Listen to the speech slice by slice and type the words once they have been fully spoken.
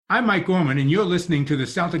I'm Mike Gorman, and you're listening to the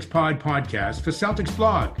Celtics Pod podcast for Celtics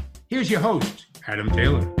Blog. Here's your host, Adam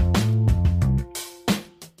Taylor.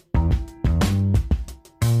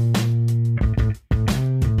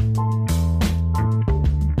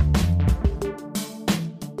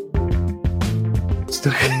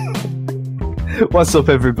 What's up,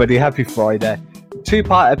 everybody? Happy Friday.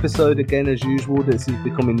 Two-part episode again, as usual. This is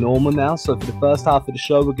becoming normal now. So for the first half of the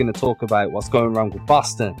show, we're going to talk about what's going wrong with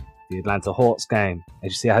Boston, the Atlanta Hawks game.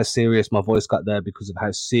 As you see how serious my voice got there because of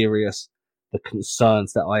how serious the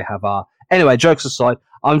concerns that I have are. Anyway, jokes aside,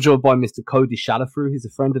 I'm joined by Mr. Cody Shalafru. He's a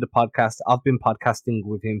friend of the podcast. I've been podcasting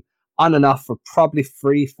with him on and off for probably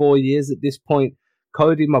 3-4 years at this point.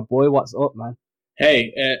 Cody, my boy, what's up, man?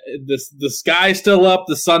 Hey, the sky's still up,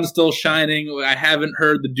 the sun's still shining. I haven't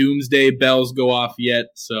heard the doomsday bells go off yet,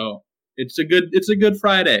 so it's a good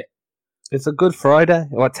Friday. It's a good Friday.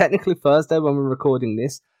 Well, technically Thursday when we're recording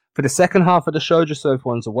this. For the second half of the show, just so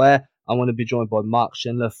everyone's aware, I want to be joined by Mark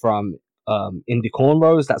Schindler from Indy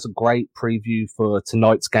Cornrows. That's a great preview for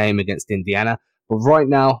tonight's game against Indiana. But right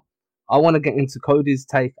now, I want to get into Cody's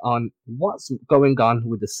take on what's going on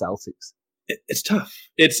with the Celtics. It's tough.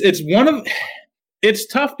 It's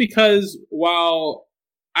tough because while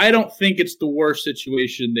I don't think it's the worst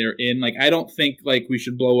situation they're in, like I don't think like we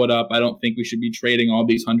should blow it up. I don't think we should be trading all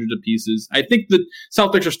these hundreds of pieces. I think the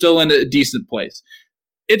Celtics are still in a decent place.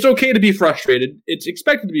 It's okay to be frustrated. It's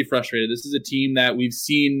expected to be frustrated. This is a team that we've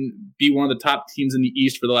seen be one of the top teams in the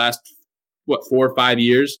East for the last, 4 or 5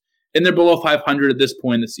 years, and they're below 500 at this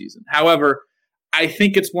point in the season. However, I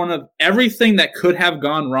think it's one of everything that could have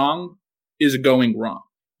gone wrong is going wrong.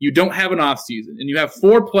 You don't have an offseason, and you have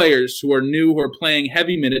 4 players who are new, who are playing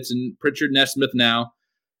heavy minutes, and Pritchard, Nesmith now,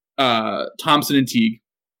 Thompson and Teague.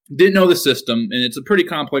 Didn't know the system, and it's a pretty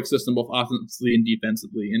complex system both offensively and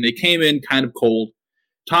defensively, and they came in kind of cold.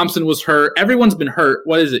 Thompson was hurt. Everyone's been hurt.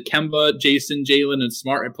 What is it? Kemba, Jason, Jalen, and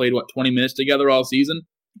Smart have played, 20 minutes together all season?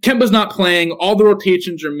 Kemba's not playing. All the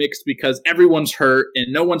rotations are mixed because everyone's hurt,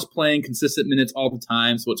 and no one's playing consistent minutes all the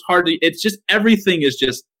time, so it's hard to – it's just – everything is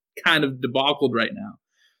just kind of debacled right now.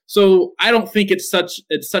 So I don't think it's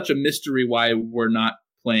such a mystery why we're not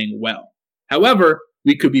playing well. However,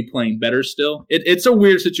 we could be playing better still. It's a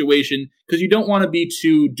weird situation because you don't want to be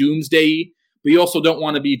too doomsday-y, but you also don't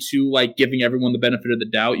want to be too like giving everyone the benefit of the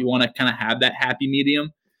doubt. You want to kind of have that happy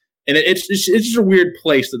medium, and it's just a weird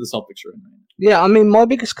place that the Celtics are in. Yeah, I mean, my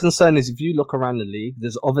biggest concern is if you look around the league,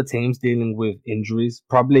 there's other teams dealing with injuries,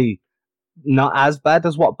 probably not as bad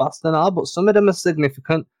as what Boston are, but some of them are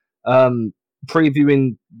significant.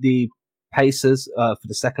 Previewing the Pacers for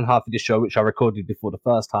the second half of the show, which I recorded before the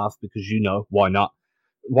first half because why not?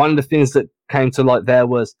 One of the things that came to light there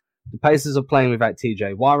was the Pacers are playing without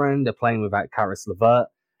TJ Warren, they're playing without Karis LeVert,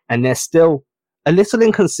 and they're still a little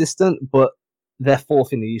inconsistent, but they're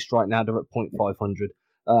 4th in the East right now. They're at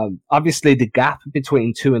 .500. Obviously, the gap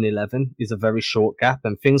between 2 and 11 is a very short gap,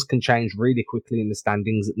 and things can change really quickly in the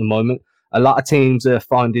standings at the moment. A lot of teams are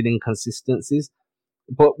finding inconsistencies.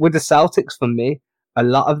 But with the Celtics, for me, a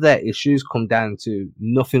lot of their issues come down to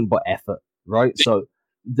nothing but effort, right? So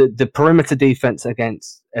the perimeter defense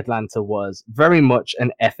against Atlanta was very much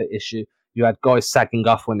an effort issue. You had guys sagging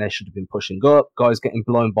off when they should have been pushing up, guys getting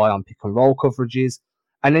blown by on pick and roll coverages.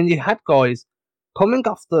 And then you had guys coming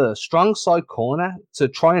off the strong side corner to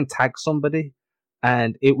try and tag somebody.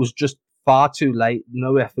 And it was just far too late,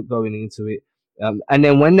 no effort going into it. And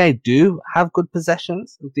then when they do have good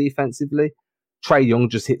possessions defensively, Trae Young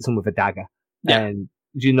just hits him with a dagger. Yeah. And,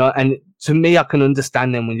 and to me, I can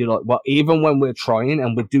understand them when you're like, well, even when we're trying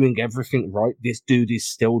and we're doing everything right, this dude is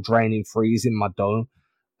still draining threes in my dome.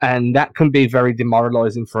 And that can be very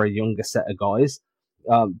demoralizing for a younger set of guys.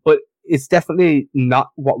 But it's definitely not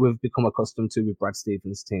what we've become accustomed to with Brad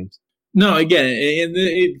Stevens' teams. No, again,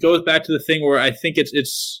 it goes back to the thing where I think it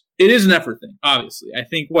is an effort thing, obviously. I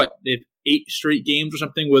think, if 8 straight games or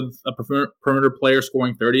something with a perimeter player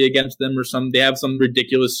scoring 30 against them they have some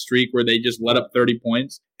ridiculous streak where they just let up 30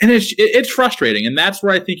 points. And it's frustrating. And that's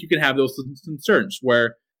where I think you can have those concerns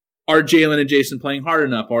where are Jalen and Jason playing hard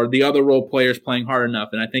enough? Are the other role players playing hard enough?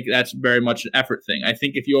 And I think that's very much an effort thing. I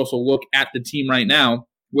think if you also look at the team right now,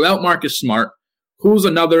 without Marcus Smart, who's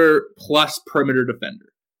another plus perimeter defender?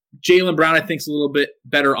 Jaylen Brown, I think, is a little bit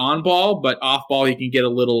better on ball, but off ball he can get a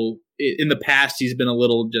little. In the past, he's been a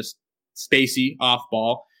little just spacey off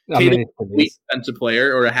ball. Tatum is a defensive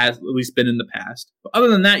player, or has at least been in the past. But other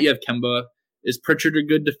than that, you have Kemba. Is Pritchard a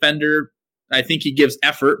good defender? I think he gives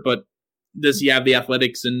effort, but does he have the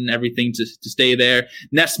athletics and everything to stay there?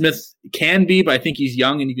 Nesmith can be, but I think he's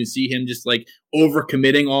young, and you can see him just like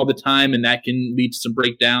overcommitting all the time, and that can lead to some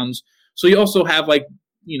breakdowns. So you also have like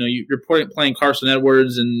you're playing Carson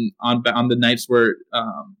Edwards and on the nights where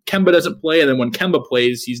Kemba doesn't play, and then when Kemba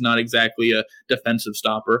plays, he's not exactly a defensive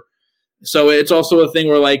stopper. So it's also a thing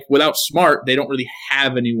where, like, without Smart, they don't really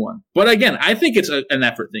have anyone. But again, I think it's an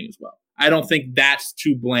effort thing as well. I don't think that's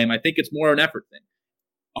to blame. I think it's more an effort thing.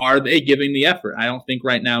 Are they giving the effort? I don't think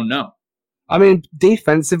right now, no. I mean,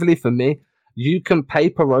 defensively for me, you can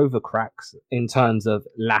paper over cracks in terms of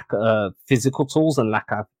lack of physical tools and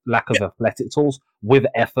lack of athletic tools with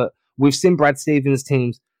effort. We've seen Brad Stevens'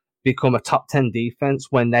 teams become a top 10 defense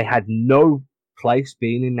when they had no place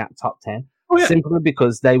being in that top 10. Oh, yeah. Simply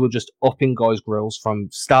because they were just upping guys' grills from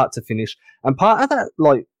start to finish. And part of that,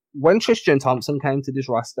 like, when Tristan Thompson came to this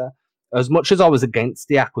roster, as much as I was against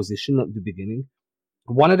the acquisition at the beginning,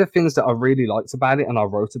 one of the things that I really liked about it, and I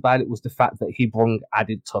wrote about it, was the fact that he brought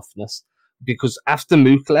added toughness. Because after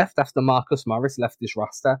Mook left, after Marcus Morris left this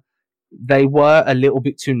roster, they were a little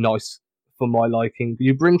bit too nice for my liking.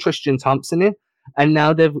 You bring Tristan Thompson in, and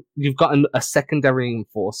now you've got a secondary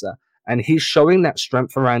enforcer, and he's showing that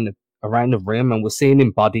strength around the rim, and we're seeing him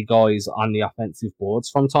body guys on the offensive boards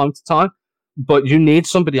from time to time. But you need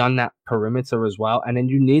somebody on that perimeter as well, and then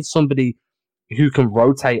you need somebody who can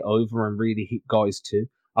rotate over and really hit guys too.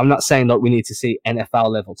 I'm not saying that we need to see NFL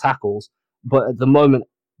level tackles, but at the moment,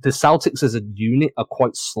 the Celtics as a unit are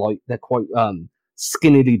quite slight. They're quite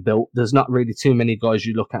skinnily built. There's not really too many guys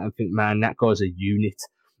you look at and think, man, that guy's a unit.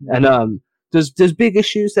 And there's big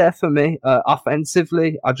issues there for me.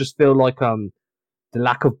 Offensively, I just feel like the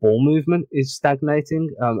lack of ball movement is stagnating.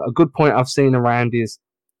 A good point I've seen around is,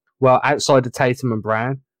 well, outside of Tatum and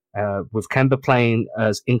Brown, with Kemba playing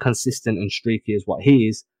as inconsistent and streaky as what he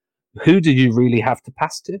is, who do you really have to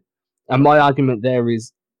pass to? And my argument there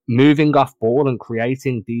is moving off ball and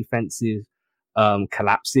creating defensive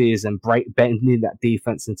collapses and bending that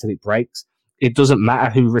defense until it breaks. It doesn't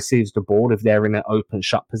matter who receives the ball if they're in an open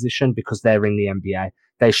shot position, because they're in the NBA.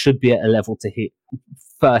 They should be at a level to hit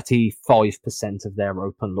 35% of their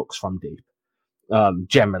open looks from deep,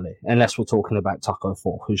 generally, unless we're talking about Taco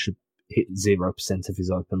Fall, who should hit 0% of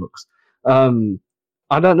his open looks.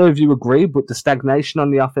 I don't know if you agree, but the stagnation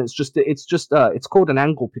on the offense, it's called an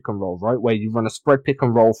angle pick and roll, right? Where you run a spread pick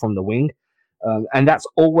and roll from the wing. And that's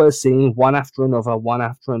all we're seeing, one after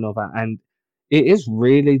another. And it is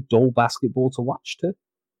really dull basketball to watch too.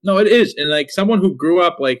 No, it is. And like someone who grew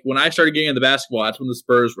up, like when I started getting into basketball, that's when the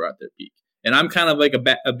Spurs were at their peak. And I'm kind of like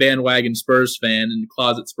a bandwagon Spurs fan and a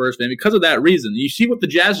closet Spurs fan because of that reason. You see what the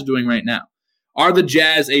Jazz are doing right now. Are the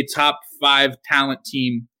Jazz a top 5 talent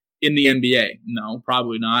team in the NBA? No,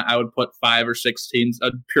 probably not. I would put 5 or 6 teams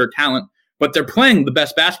of pure talent, but they're playing the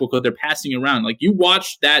best basketball because they're passing around. Like you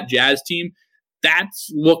watch that Jazz team, that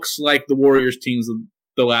looks like the Warriors teams of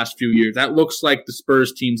the last few years. That looks like the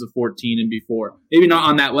Spurs teams of 14 and before. Maybe not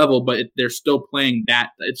on that level, but they're still playing that.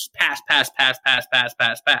 It's pass.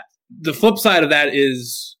 The flip side of that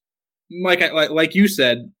is, like you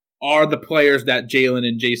said, are the players that Jalen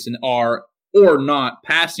and Jason are or not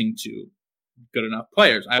passing to good enough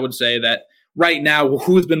players? I would say that right now,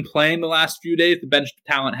 who's been playing the last few days, the bench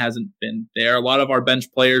talent hasn't been there. A lot of our bench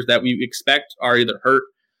players that we expect are either hurt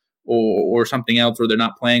or something else, or they're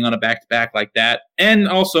not playing on a back-to-back like that. And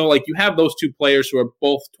also, like, you have those two players who are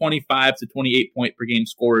both 25 to 28 point per game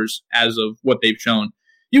scorers as of what they've shown.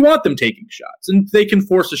 You want them taking shots, and they can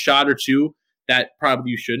force a shot or two that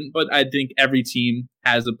probably you shouldn't, but I think every team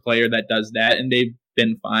has a player that does that, and they've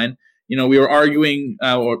been fine. You know, we were arguing,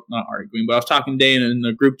 or not arguing, but I was talking today in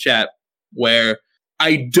the group chat where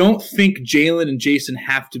I don't think Jalen and Jason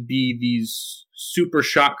have to be these super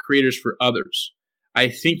shot creators for others. I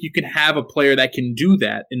think you can have a player that can do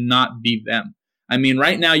that and not be them. I mean,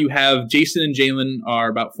 right now you have Jason and Jalen are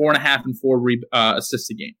about 4.5 and 4 assists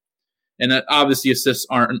a game. And that obviously assists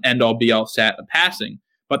aren't an end-all, be-all stat of passing,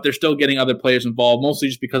 but they're still getting other players involved, mostly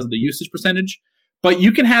just because of the usage percentage. But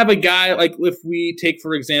you can have a guy, like if we take,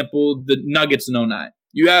 for example, the Nuggets in 2009.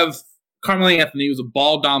 You have Carmelo Anthony, who's a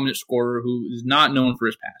ball-dominant scorer who is not known for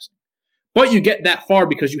his passing. But you get that far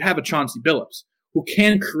because you have a Chauncey Billups, who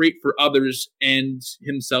can create for others and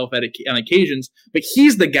himself on occasions, but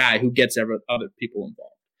he's the guy who gets other people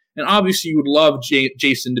involved. And obviously you would love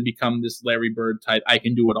Jason to become this Larry Bird type,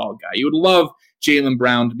 I-can-do-it-all guy. You would love Jaylen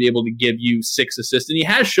Brown to be able to give you 6 assists, and he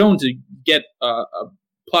has shown to get a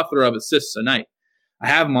plethora of assists a night. I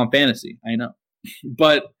have him on fantasy, I know.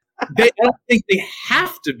 But I don't think they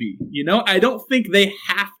have to be, you know? I don't think they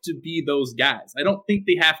have to be those guys. I don't think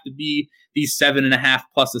they have to be these 7.5+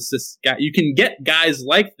 assists guys. You can get guys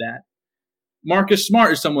like that. Marcus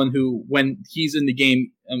Smart is someone who, when he's in the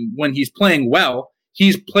game and when he's playing well,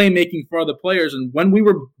 he's playmaking for other players. And when we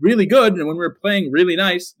were really good and when we were playing really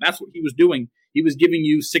nice, that's what he was doing. He was giving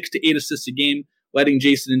you 6 to 8 assists a game, letting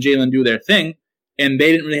Jason and Jalen do their thing, and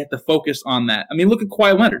they didn't really have to focus on that. I mean, look at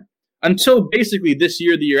Kawhi Leonard. Until basically this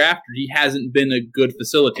year, the year after, he hasn't been a good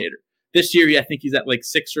facilitator. This year, I think he's at like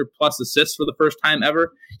 6 or plus assists for the first time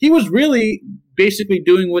ever. He was really basically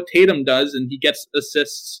doing what Tatum does, and he gets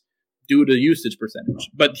assists due to usage percentage.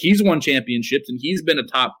 But he's won championships, and he's been a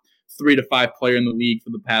top 3 to 5 player in the league for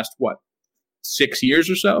the past, 6 years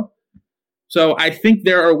or so? So I think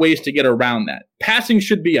there are ways to get around that. Passing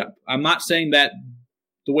should be up. I'm not saying that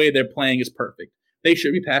the way they're playing is perfect. They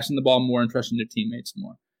should be passing the ball more and trusting their teammates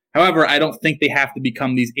more. However, I don't think they have to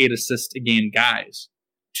become these 8 assists a game guys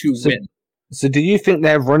to win. So do you think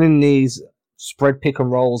they're running these spread pick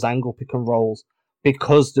and rolls, angle pick and rolls,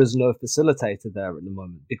 because there's no facilitator there at the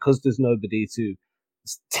moment? Because there's nobody to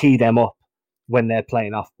tee them up when they're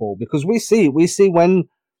playing off ball? Because we see when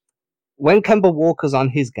Kemba Walker's on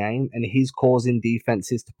his game and he's causing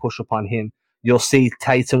defenses to push up on him, you'll see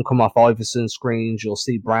Tatum come off Iverson screens, you'll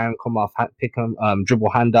see Brown come off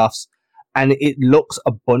dribble handoffs, and it looks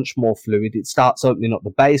a bunch more fluid. It starts opening up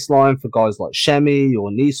the baseline for guys like Shemi or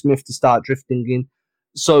Neesmith to start drifting in.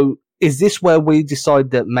 So is this where we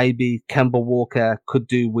decide that maybe Kemba Walker could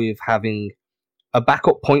do with having a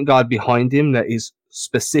backup point guard behind him that is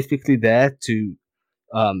specifically there to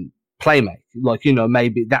play make? Like,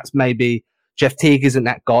 maybe Jeff Teague isn't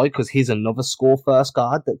that guy because he's another score first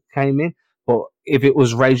guard that came in. But if it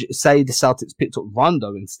was, say the Celtics picked up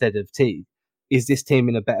Rondo instead of Teague, is this team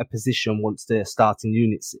in a better position once their starting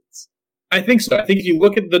unit sits? I think so. I think if you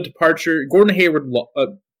look at the departure, Gordon Hayward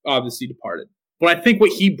obviously departed. But I think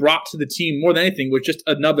what he brought to the team more than anything was just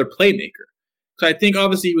another playmaker. So I think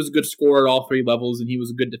obviously he was a good scorer at all 3 levels and he was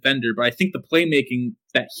a good defender. But I think the playmaking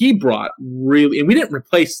that he brought really, and we didn't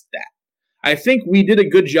replace that. I think we did a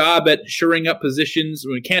good job at shoring up positions.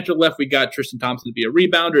 When Cantor left, we got Tristan Thompson to be a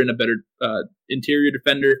rebounder and a better interior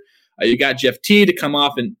defender. You got Jeff T to come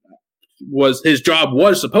off and his job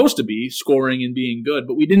was supposed to be scoring and being good,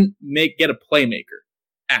 but we didn't get a playmaker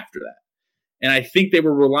after that. And I think they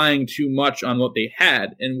were relying too much on what they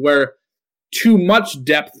had, and where too much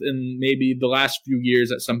depth in maybe the last few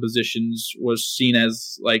years at some positions was seen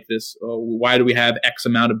as like this, why do we have X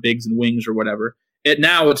amount of bigs and wings or whatever?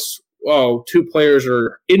 Now it's, 2 players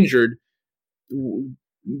are injured.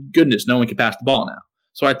 Goodness, no one can pass the ball now.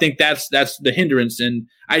 So I think that's the hindrance. And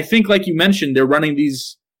I think, like you mentioned, they're running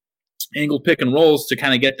these angle pick and rolls to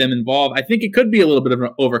kind of get them involved. I think it could be a little bit of an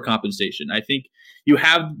overcompensation. I think you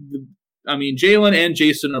have, Jalen and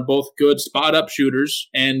Jason are both good spot up shooters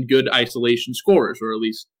and good isolation scorers, or at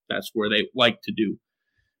least that's where they like to do.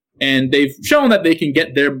 And they've shown that they can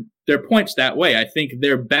get their points that way. I think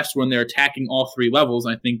they're best when they're attacking all 3 levels.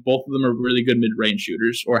 I think both of them are really good mid-range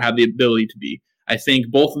shooters, or have the ability to be. I think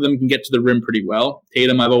both of them can get to the rim pretty well.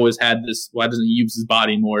 Tatum, I've always had this, why doesn't he use his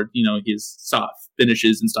body more, his soft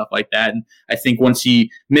finishes and stuff like that. And I think once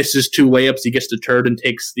he misses 2 layups, he gets deterred and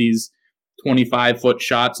takes these 25-foot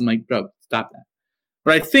shots. I'm like, bro, stop that.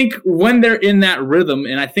 But I think when they're in that rhythm,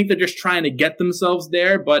 and I think they're just trying to get themselves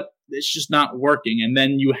there, but it's just not working. And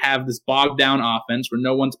then you have this bogged down offense where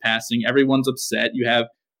no one's passing, everyone's upset. You have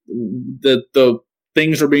the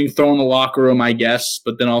things are being thrown in the locker room, I guess,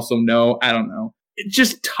 but then also no, I don't know. It's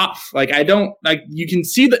just tough. You can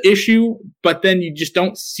see the issue, but then you just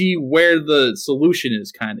don't see where the solution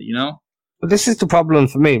is, kind of, But this is the problem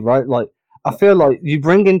for me, right? Like, I feel like you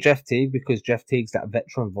bring in Jeff Teague because Jeff Teague's that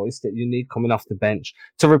veteran voice that you need coming off the bench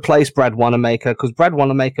to replace Brad Wanamaker, because Brad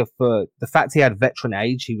Wanamaker, for the fact he had veteran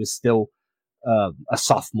age, he was still a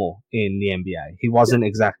sophomore in the NBA. He wasn't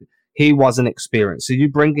he wasn't experienced. So you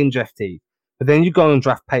bring in Jeff Teague, but then you go and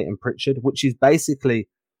draft Peyton Pritchard, which is basically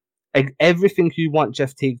everything you want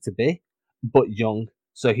Jeff Teague to be, but young,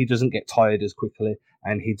 so he doesn't get tired as quickly,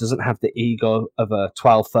 and he doesn't have the ego of a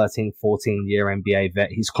 12, 13, 14-year NBA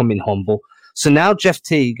vet. He's coming humble. So now Jeff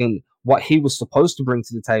Teague and what he was supposed to bring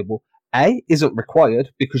to the table, isn't required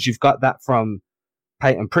because you've got that from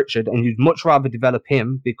Peyton Pritchard, and you'd much rather develop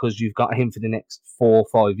him because you've got him for the next 4 or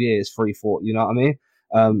 5 years, 3, 4, you know what I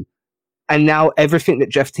mean? And now everything that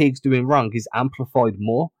Jeff Teague's doing wrong is amplified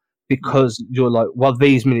more because you're like, well,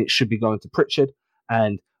 these minutes should be going to Pritchard,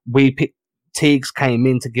 and Teagues came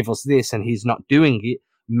in to give us this and he's not doing it.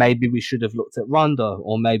 Maybe we should have looked at Rondo,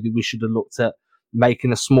 or maybe we should have looked at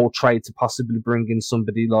making a small trade to possibly bring in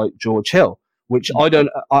somebody like George Hill, which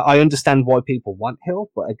I understand why people want Hill,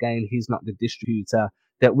 but again, he's not the distributor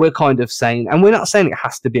that we're kind of saying, and we're not saying it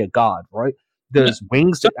has to be a guard, right? There's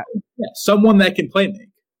wings. Someone that can play make.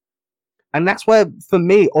 And that's where, for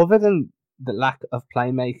me, other than the lack of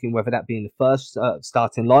playmaking, whether that be in the first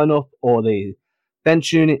starting lineup or the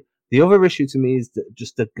bench unit, The other issue to me is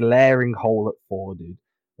just the glaring hole at 4, dude.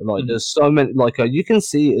 Like, there's so many. Like, you can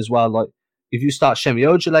see it as well. Like, if you start Semi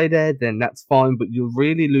Ojeleye there, then that's fine. But you're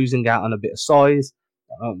really losing out on a bit of size.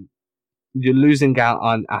 You're losing out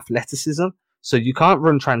on athleticism. So you can't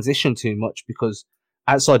run transition too much because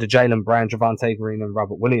outside of Jaylen Brown, Javonte Green, and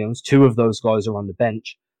Robert Williams, 2 of those guys are on the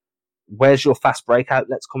bench. Where's your fast break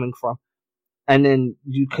outlets coming from? And then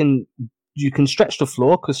you can stretch the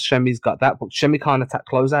floor because Shemi's got that, but Shemi can't attack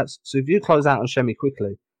closeouts. So if you close out on Shemi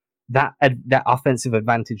quickly, that offensive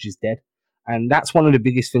advantage is dead. And that's one of the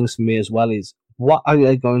biggest things for me as well is what are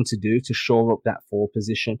they going to do to shore up that 4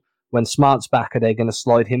 position? When Smart's back, are they going to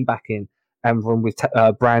slide him back in and run with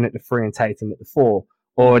Brown at the 3 and Tatum at the 4?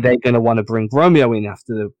 Or are they going to want to bring Romeo in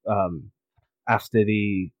after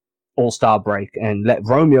the All-Star break and let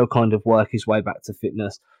Romeo kind of work his way back to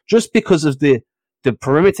fitness? Just because of the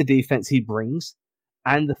perimeter defense he brings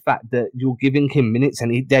and the fact that you're giving him minutes,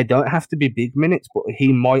 and they don't have to be big minutes, but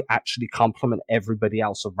he might actually complement everybody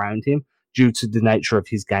else around him due to the nature of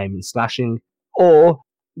his game and slashing. Or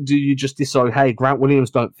do you just decide, hey, Grant Williams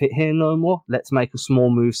don't fit here no more? Let's make a small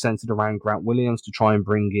move centered around Grant Williams to try and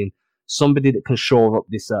bring in somebody that can shore up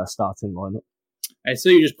this starting lineup. I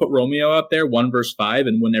say you just put Romeo out there 1 versus 5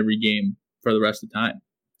 and win every game for the rest of the time.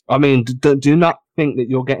 I mean, do not think that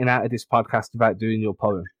you're getting out of this podcast without doing your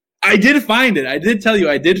poem. I did find it. I did tell you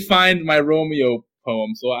I did find my Romeo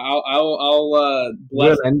poem. So I'll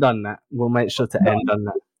we'll end on that. We'll make sure to end on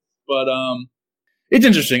that. But it's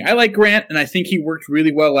interesting. I like Grant, and I think he worked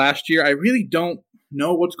really well last year. I really don't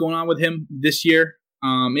know what's going on with him this year.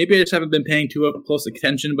 Maybe I just haven't been paying too close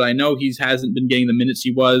attention, but I know he hasn't been getting the minutes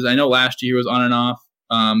he was. I know last year he was on and off.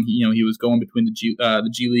 He was going between the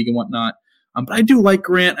G League and whatnot. But I do like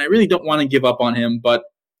Grant. I really don't want to give up on him, but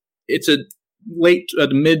it's a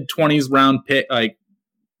mid-20s round pick, like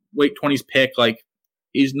late 20s pick. Like,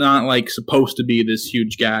 he's not like supposed to be this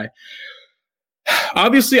huge guy.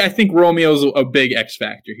 Obviously, I think Romeo's a big X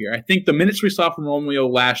factor here. I think the minutes we saw from Romeo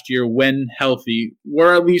last year, when healthy,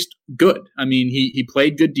 were at least good. I mean, he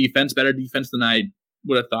played good defense, better defense than I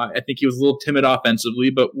would have thought. I think he was a little timid offensively,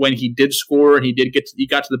 but when he did score and he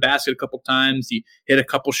got to the basket a couple times, he hit a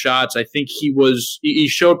couple shots. I think he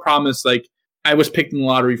showed promise. Like, I was picked in the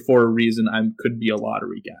lottery for a reason. I could be a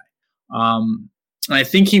lottery guy. And I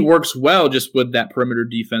think he works well just with that perimeter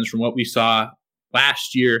defense from what we saw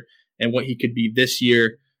last year and what he could be this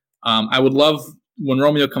year. I would love when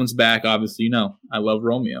Romeo comes back. Obviously, I love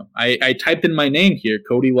Romeo. I typed in my name here.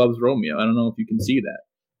 Cody loves Romeo. I don't know if you can see that,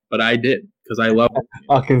 but I did because I love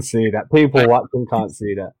Romeo. I can see that. People watching can't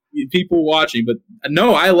see that. People watching, but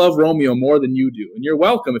no, I love Romeo more than you do, and you're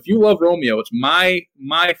welcome. If you love Romeo, it's my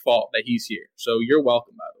fault that he's here. So you're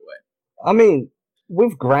welcome, by the way. I mean,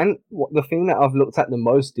 with Grant, the thing that I've looked at the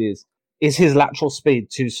most is his lateral speed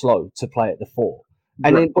too slow to play at the 4?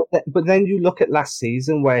 And right. But then you look at last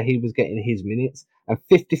season where he was getting his minutes, and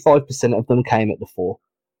 55% of them came at the 4.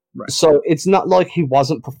 Right. So it's not like he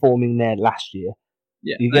wasn't performing there last year.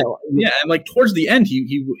 Yeah, and like towards the end,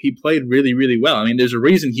 he played really, really well. I mean, there's a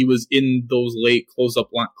reason he was in those late closeout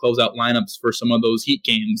lineups for some of those Heat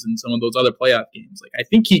games and some of those other playoff games. Like, I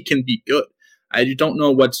think he can be good. I don't know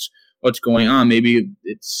what's going on. Maybe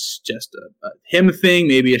it's just a him thing.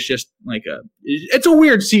 Maybe it's just like it's a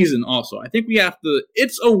weird season. Also, I think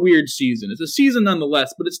it's a weird season. It's a season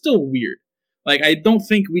nonetheless, but it's still weird. Like, I don't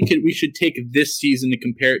think we should take this season to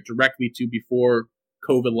compare it directly to before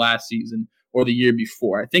COVID last season or the year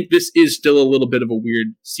before. I think this is still a little bit of a weird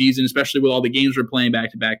season, especially with all the games we're playing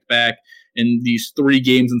back to back and these 3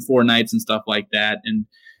 games in 4 nights and stuff like that. And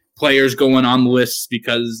players going on lists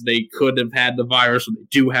because they could have had the virus or they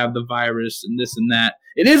do have the virus and this and that.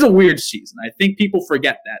 It is a weird season. I think people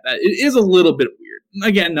forget that. It is a little bit weird.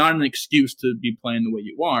 Again, not an excuse to be playing the way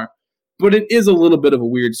you are, but it is a little bit of a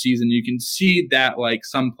weird season. You can see that, like,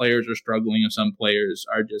 some players are struggling and some players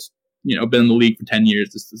are just, been in the league for 10 years.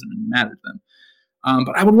 This doesn't really matter to them.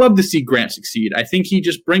 But I would love to see Grant succeed. I think he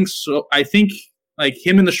just brings I think, like,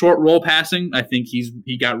 him in the short roll passing, I think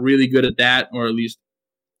he got really good at that, or at least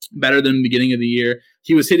better than the beginning of the year.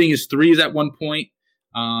 He was hitting his threes at one point.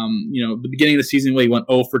 The beginning of the season where he went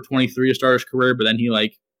 0 for 23 to start his career, but then he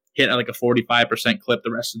hit at a 45% clip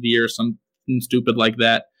the rest of the year, something stupid like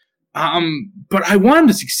that. But I want him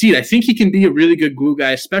to succeed. I think he can be a really good glue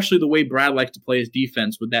guy, especially the way Brad likes to play his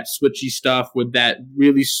defense with that switchy stuff, with that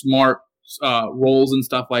really smart rolls and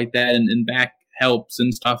stuff like that, and back helps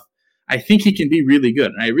and stuff. I think he can be really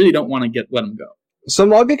good, and I really don't want to let him go. So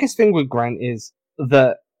my biggest thing with Grant is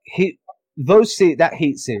that that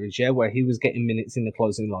Heat series, where he was getting minutes in the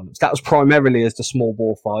closing lineups, that was primarily as the small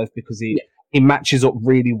ball 5 because he matches up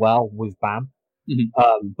really well with Bam.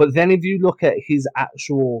 But then if you look at his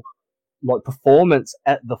actual performance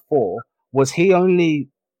at the 4, was he only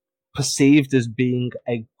perceived as being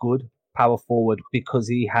a good power forward because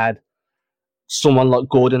he had someone like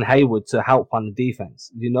Gordon Hayward to help on the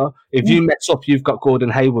defense? If you mess up, you've got Gordon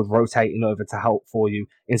Hayward rotating over to help for you,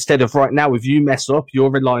 instead of right now, if you mess up,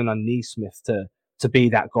 you're relying on Neesmith to be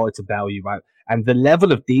that guy to bail you out. And the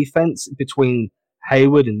level of defense between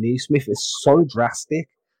Hayward and Neesmith is so drastic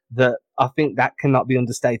that I think that cannot be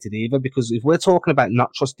understated either, because if we're talking about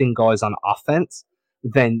not trusting guys on offense,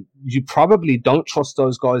 then you probably don't trust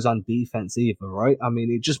those guys on defense either, right? I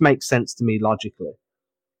mean, it just makes sense to me logically.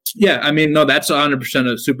 Yeah, I mean, no, that's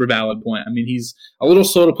 100% a super valid point. I mean, he's a little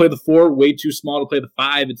slow to play the 4, way too small to play the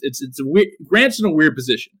 5. It's a weird, Grant's in a weird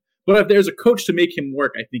position. But if there's a coach to make him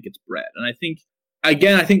work, I think it's Brad. And I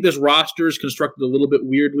think this roster is constructed a little bit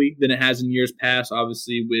weirdly than it has in years past.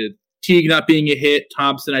 Obviously, with Teague not being a hit,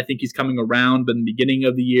 Thompson, I think he's coming around, but in the beginning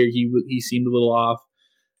of the year, he seemed a little off.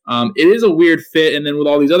 It is a weird fit, and then with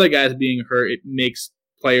all these other guys being hurt, it makes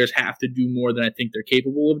players have to do more than I think they're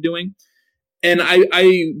capable of doing. And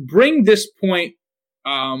I bring this point,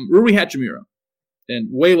 Rui Hachimura, and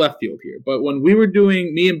way left field here, but when we were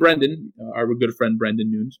doing, me and Brendan, our good friend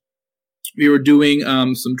Brendan Nunes, we were doing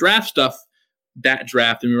some draft stuff, that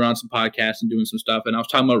draft, and we were on some podcasts and doing some stuff, and I was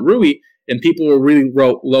talking about Rui, and people were really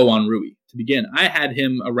low on Rui to begin. I had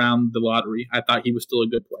him around the lottery. I thought he was still a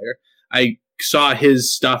good player. I saw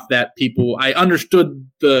his stuff that I understood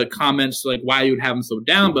the comments, like why you would have him so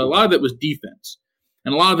down, but a lot of it was defense.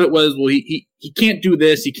 And a lot of it was, well, he can't do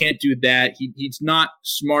this, he can't do that, he's not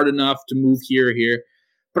smart enough to move here or here.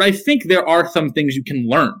 But I think there are some things you can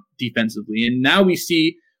learn defensively. And now we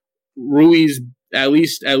see Rui's at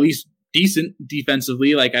least decent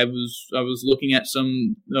defensively. Like I was looking at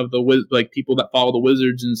some of the people that follow the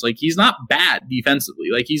Wizards, and it's like he's not bad defensively.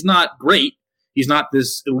 Like he's not great. He's not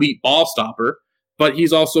this elite ball stopper, but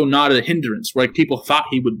he's also not a hindrance where people thought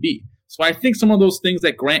he would be. So I think some of those things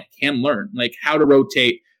that Grant can learn, like how to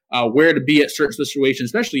rotate, where to be at certain situations,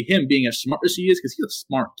 especially him being as smart as he is, because he's a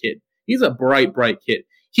smart kid. He's a bright kid.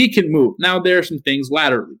 He can move. Now, there are some things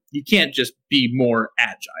laterally. You can't just be more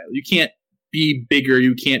agile. You can't be bigger.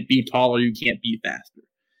 You can't be taller. You can't be faster.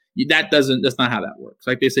 That's not how that works.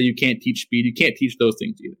 Like they say, you can't teach speed. You can't teach those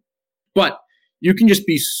things either. But you can just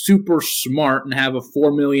be super smart and have a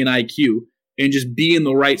 4 million IQ and just be in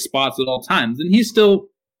the right spots at all times. And he's still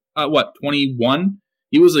 21?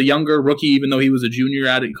 He was a younger rookie, even though he was a junior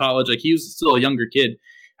out of college. Like he was still a younger kid.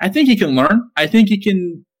 I think he can learn. I think he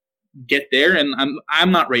can get there, and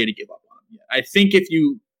I'm not ready to give up on him yet. I think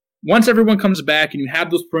once everyone comes back and you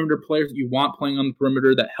have those perimeter players that you want playing on the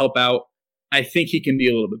perimeter that help out, I think he can be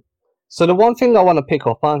a little bit. So the one thing I want to pick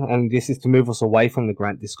up on, and this is to move us away from the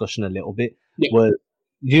Grant discussion a little bit, was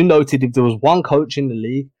you noted if there was one coach in the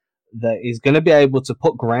league that is going to be able to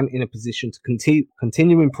put Grant in a position to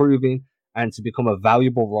continue improving and to become a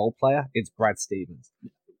valuable role player, it's Brad Stevens.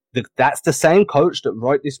 That's the same coach that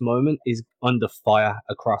right this moment is under fire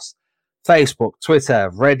across Facebook,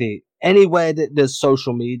 Twitter, Reddit, anywhere that there's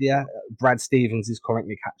social media. Brad Stevens is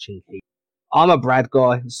currently catching heat. I'm a Brad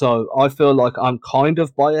guy, so I feel like I'm kind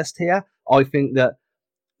of biased here. I think that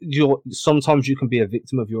sometimes you can be a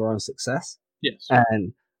victim of your own success. Yes.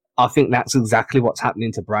 And I think that's exactly what's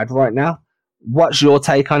happening to Brad right now. What's your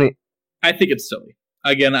take on it? I think it's silly.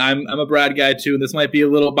 Again, I'm a Brad guy too, and this might be a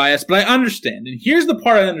little biased, but I understand. And here's the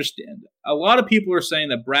part I understand. A lot of people are saying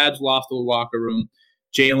that Brad's lost the locker room.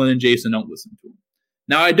 Jalen and Jason don't listen to him.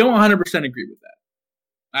 Now, I don't 100% agree with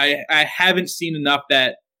that. I haven't seen enough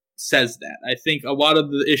that says that. I think a lot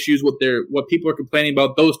of the issues, what people are complaining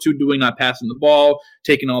about, those two doing, not passing the ball,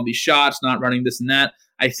 taking all these shots, not running this and that,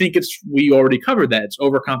 I think we already covered that. It's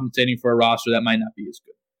overcompensating for a roster that might not be as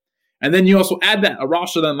good. And then you also add that, a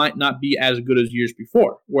roster that might not be as good as years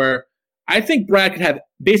before, where I think Brad could have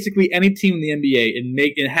basically any team in the NBA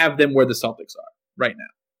and have them where the Celtics are right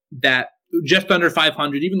now. That just under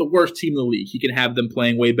 500, even the worst team in the league, he can have them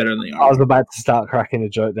playing way better than they are. I was about to start cracking a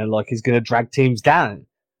joke then, like he's going to drag teams down.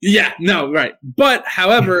 Yeah, no, right. But,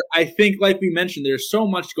 however, I think, like we mentioned, there's so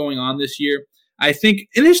much going on this year. I think,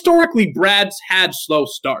 and historically, Brad's had slow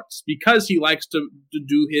starts because he likes to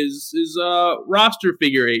do his roster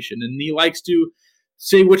figuration, and he likes to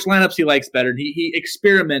say which lineups he likes better. And he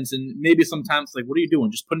experiments, and maybe sometimes like, what are you doing?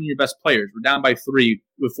 Just put in your best players. We're down by 3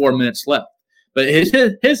 with 4 minutes left. But his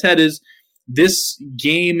head is, this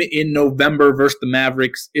game in November versus the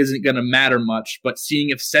Mavericks isn't going to matter much, but seeing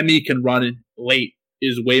if Semi can run it late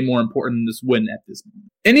is way more important than this win at this moment.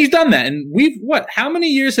 And he's done that. And how many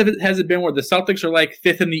years has it been where the Celtics are like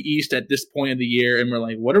 5th in the East at this point of the year, and we're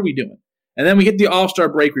like, what are we doing? And then we hit the All-Star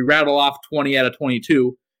break. We rattle off 20 out of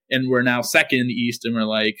 22, and we're now second in the East. And we're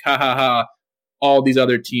like, ha, ha, ha, all these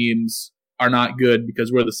other teams are not good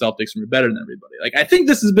because we're the Celtics and we're better than everybody. Like, I think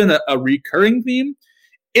this has been a recurring theme.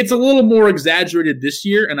 It's a little more exaggerated this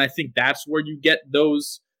year, and I think that's where you get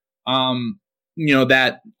those,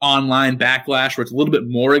 that online backlash where it's a little bit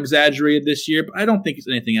more exaggerated this year, but I don't think it's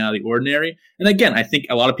anything out of the ordinary. And again, I think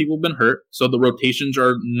a lot of people have been hurt, so the rotations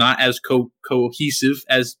are not as cohesive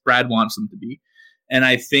as Brad wants them to be. And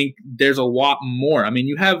I think there's a lot more. I mean,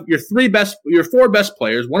 you have your four best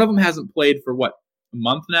players. One of them hasn't played for a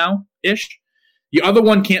month now-ish. The other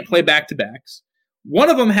one can't play back-to-backs. One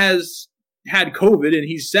of them has had COVID, and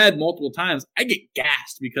he said multiple times, I get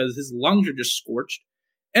gassed because his lungs are just scorched.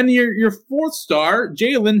 And your fourth star,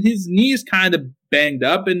 Jalen, his knee is kind of banged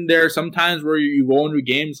up, and there are some times where you go into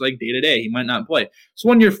games like day-to-day. He might not play. So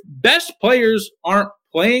when your best players aren't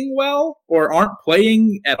playing well or aren't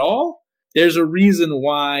playing at all, there's a reason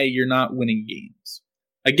why you're not winning games.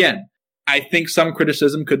 Again, I think some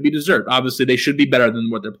criticism could be deserved. Obviously, they should be better than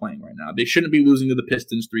what they're playing right now. They shouldn't be losing to the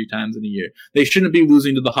Pistons 3 times in a year. They shouldn't be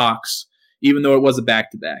losing to the Hawks, even though it was a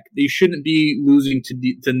back-to-back. They shouldn't be losing to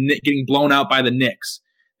getting blown out by the Knicks.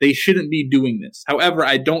 They shouldn't be doing this. However,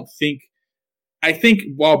 I think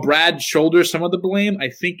while Brad shoulders some of the blame, I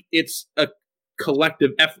think it's a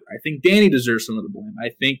collective effort. I think Danny deserves some of the blame. I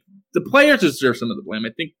think the players deserve some of the blame. I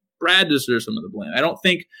think Brad deserves some of the blame. I don't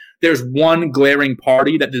think there's one glaring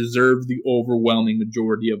party that deserves the overwhelming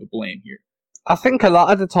majority of the blame here. I think a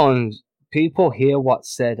lot of the times people hear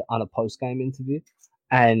what's said on a post-game interview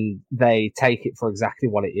and they take it for exactly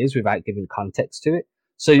what it is without giving context to it.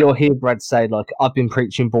 So you'll hear Brad say, like, I've been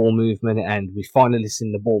preaching ball movement and we finally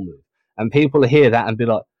seen the ball move. And people will hear that and be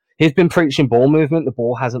like, he's been preaching ball movement, the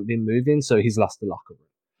ball hasn't been moving, so he's lost the locker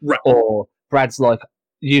room. Right. Or Brad's like,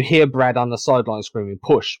 you hear Brad on the sideline screaming,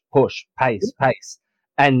 push, push, pace, pace.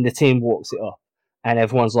 And the team walks it up. And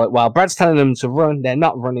everyone's like, well, Brad's telling them to run, they're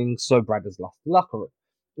not running, so Brad has lost the locker room.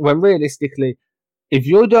 When realistically, if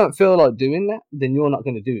you don't feel like doing that, then you're not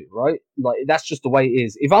going to do it, right? Like, that's just the way it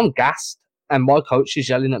is. If I'm gassed, and my coach is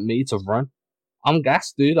yelling at me to run, I'm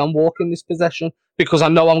gassed, dude. I'm walking this possession because I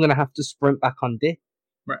know I'm going to have to sprint back on D.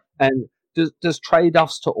 Right. And there's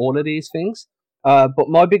trade-offs to all of these things. But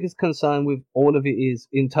my biggest concern with all of it is,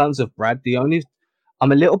 in terms of Brad,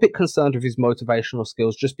 I'm a little bit concerned with his motivational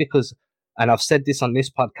skills just because, and I've said this on this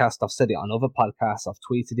podcast, I've said it on other podcasts, I've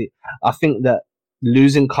tweeted it. I think that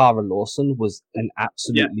losing Kara Lawson was an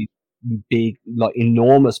absolutely big, like,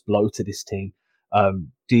 enormous blow to this team.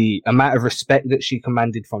 The amount of respect that she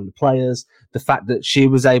commanded from the players, the fact that she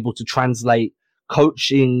was able to translate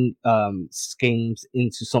coaching schemes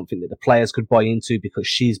into something that the players could buy into because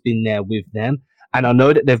she's been there with them. And I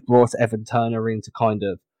know that they've brought Evan Turner in to kind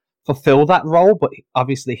of fulfill that role, but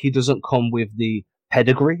obviously he doesn't come with the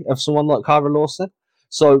pedigree of someone like Kara Lawson.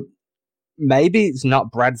 So maybe it's not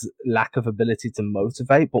Brad's lack of ability to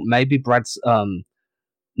motivate, but maybe Brad's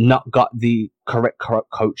not got the correct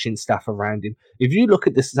coaching staff around him. If you look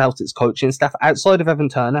at the Celtics coaching staff, outside of Evan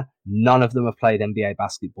Turner, none of them have played NBA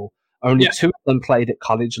basketball. Only 2 of them played at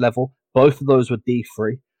college level. Both of those were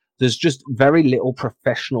D3. There's just very little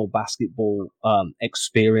professional basketball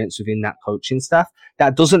experience within that coaching staff.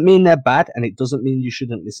 That doesn't mean they're bad, and it doesn't mean you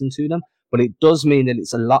shouldn't listen to them, but it does mean that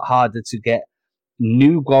it's a lot harder to get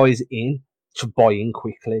new guys in to buy in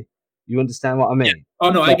quickly. You understand what I mean? Yeah. Oh,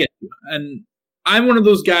 no, I get you. And I'm one of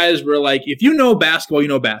those guys where, like, if you know basketball, you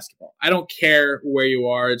know basketball. I don't care where you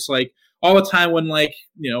are. It's like all the time when, like,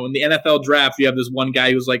 in the NFL draft, you have this one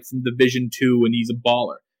guy who's like from Division II and he's a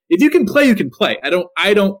baller. If you can play, you can play. I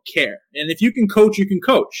don't care. And if you can coach, you can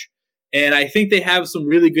coach. And I think they have some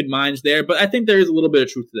really good minds there, but I think there is a little bit of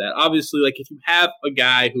truth to that. Obviously, like, if you have a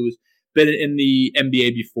guy who's been in the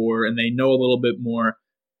NBA before and they know a little bit more,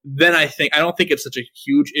 then I don't think it's such a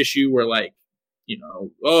huge issue where, like,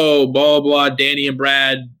 oh, blah, blah, Danny and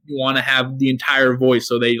Brad want to have the entire voice,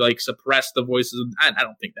 so they, like, suppress the voices. I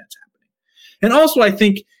don't think that's happening. And also, I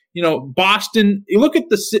think, Boston, you look at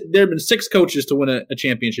there have been 6 coaches to win a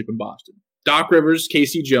championship in Boston. Doc Rivers,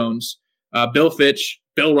 Casey Jones, Bill Fitch,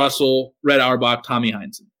 Bill Russell, Red Auerbach, Tommy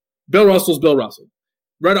Heinsohn. Bill Russell's Bill Russell.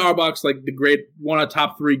 Red Auerbach's like one of the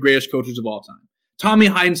top 3 greatest coaches of all time. Tommy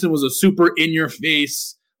Heinsohn was a super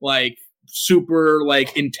in-your-face, like, super,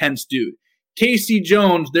 like, intense dude. Casey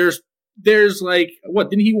Jones, there's like, what,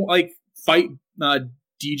 didn't he, like, fight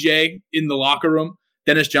DJ in the locker room?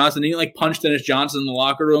 Dennis Johnson, didn't he, like, punch Dennis Johnson in the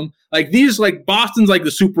locker room? Like, these, like, Boston's like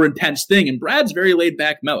the super intense thing, and Brad's very laid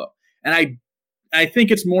back, mellow. And I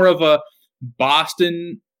think it's more of a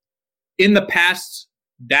Boston in the past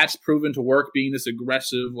that's proven to work, being this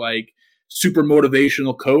aggressive, like, super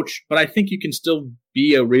motivational coach, but I think you can still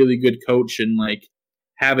be a really good coach and like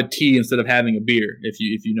have a tea instead of having a beer, if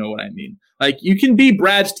you know what I mean. Like, you can be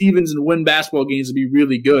Brad Stevens and win basketball games and be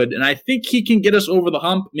really good, and I think he can get us over the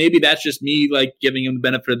hump. Maybe that's just me like giving him the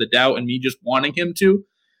benefit of the doubt and me just wanting him to.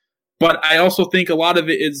 But I also think a lot of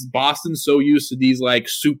it is Boston's so used to these like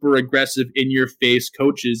super aggressive in-your-face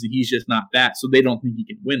coaches, and he's just not that, so they don't think he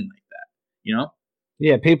can win like that, you know?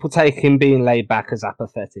 Yeah, people take him being laid back as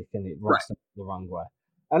apathetic, and it rubs them the wrong way.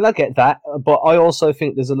 And I get that, but I also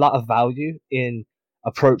think there's a lot of value in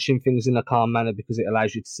approaching things in a calm manner because it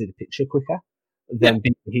allows you to see the picture quicker than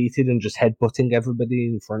being heated and just headbutting everybody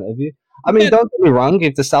in front of you. I mean, don't get me wrong,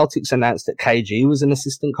 if the Celtics announced that KG was an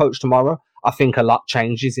assistant coach tomorrow, I think a lot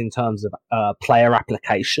changes in terms of player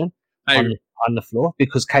application on the floor,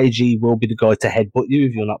 because KG will be the guy to headbutt you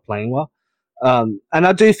if you're not playing well. And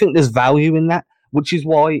I do think there's value in that, which is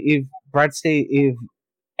why if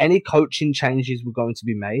any coaching changes were going to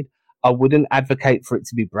be made, I wouldn't advocate for it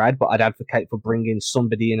to be Brad, but I'd advocate for bringing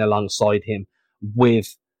somebody in alongside him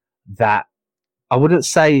with that, I wouldn't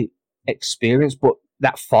say experience, but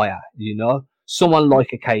that fire, you know? Someone like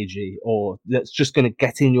a KG, or that's just going to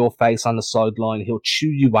get in your face on the sideline. He'll chew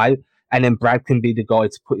you out, and then Brad can be the guy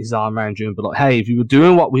to put his arm around you and be like, hey, if you were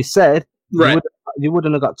doing what we said, you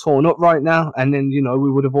wouldn't have got torn up right now, and then, you know, we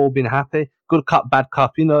would have all been happy. Good cop, bad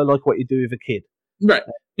cop, you know, like what you do with a kid. Right.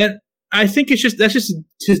 And I think that's just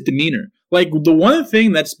his demeanor. Like, the one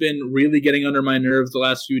thing that's been really getting under my nerves the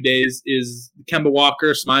last few days is Kemba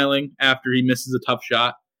Walker smiling after he misses a tough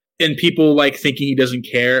shot, and people like thinking he doesn't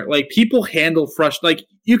care. Like, people handle like,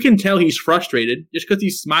 you can tell he's frustrated. Just because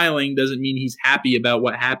he's smiling doesn't mean he's happy about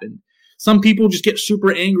what happened. Some people just get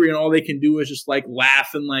super angry, and all they can do is just like laugh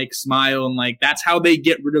and like smile, and like that's how they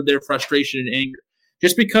get rid of their frustration and anger.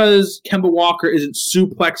 Just because Kemba Walker isn't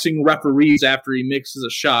suplexing referees after he mixes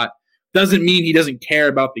a shot doesn't mean he doesn't care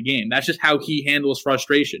about the game. That's just how he handles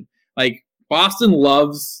frustration. Like, Boston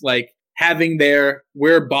loves like having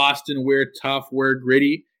we're Boston, we're tough, we're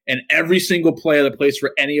gritty, and every single player that plays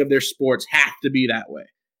for any of their sports have to be that way.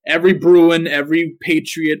 Every Bruin, every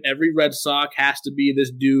Patriot, every Red Sox has to be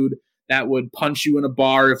this dude that would punch you in a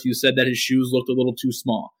bar if you said that his shoes looked a little too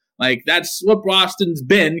small. Like, that's what Boston's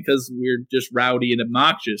been, because we're just rowdy and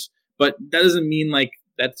obnoxious. But that doesn't mean like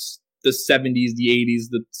that's the 70s, the 80s,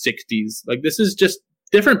 the 60s. Like, this is just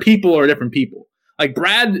different people are different people. Like,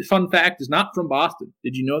 Brad, fun fact, is not from Boston.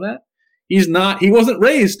 Did you know that? He wasn't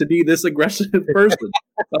raised to be this aggressive person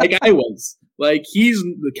like I was. Like,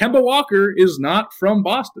 Kemba Walker is not from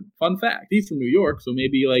Boston. Fun fact. He's from New York, so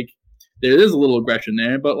maybe like there is a little aggression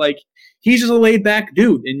there, but like, he's just a laid back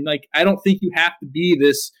dude. And like, I don't think you have to be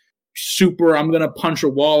this super, I'm going to punch a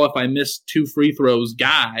wall if I miss 2 free throws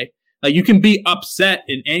guy. Like, you can be upset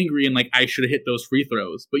and angry and like, I should have hit those free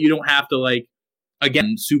throws, but you don't have to like,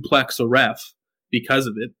 again, suplex a ref because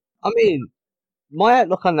of it. I mean, my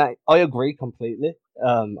outlook on that, I agree completely.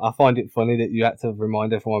 I find it funny that you had to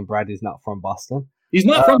remind everyone Brad is not from Boston. He's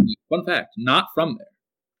not from there. Fun fact, not from there.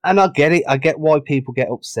 And I get it. I get why people get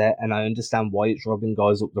upset, and I understand why it's rubbing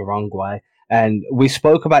guys up the wrong way. And we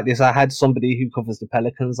spoke about this. I had somebody who covers the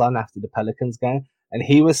Pelicans on after the Pelicans game, and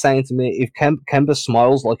he was saying to me, if Kemba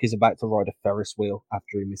smiles like he's about to ride a Ferris wheel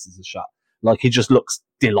after he misses a shot, like he just looks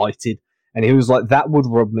delighted, and he was like, that would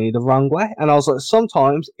rub me the wrong way. And I was like,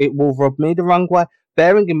 sometimes it will rub me the wrong way.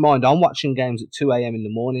 Bearing in mind, I'm watching games at 2 a.m. in the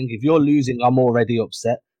morning. If you're losing, I'm already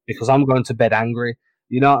upset because I'm going to bed angry.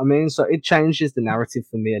 You know what I mean? So it changes the narrative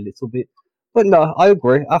for me a little bit. But no, I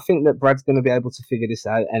agree. I think that Brad's going to be able to figure this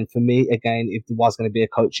out. And for me, again, if there was going to be a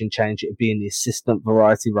coaching change, it would be in the assistant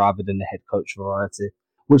variety rather than the head coach variety.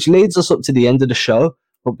 Which leads us up to the end of the show.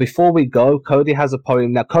 But before we go, Cody has a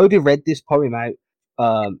poem. Now, Cody read this poem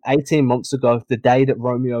out 18 months ago, the day that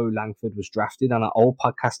Romeo Langford was drafted on an old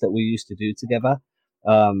podcast that we used to do together.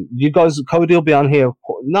 You guys, Cody will be on here,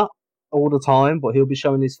 not all the time, but he'll be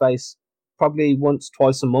showing his face probably once,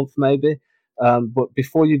 twice a month, maybe. But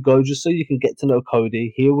before you go, just so you can get to know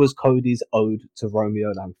Cody, here was Cody's ode to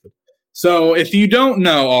Romeo Langford. So if you don't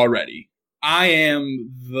know already, I am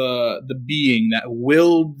the being that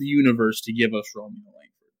willed the universe to give us Romeo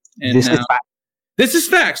Langford. And this is fact. This is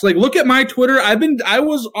facts. Like, look at my Twitter. I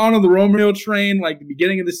was on the Romeo train, like, the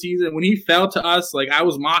beginning of the season. When he fell to us, like, I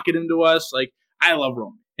was mocking him to us. Like, I love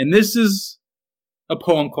Romeo. And this is a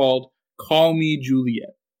poem called Call Me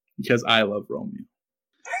Juliet, because I love Romeo.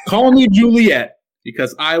 Call me Juliet,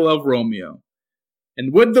 because I love Romeo.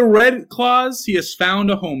 And with the red claws, he has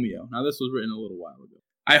found a homeo. Now, this was written a little while ago.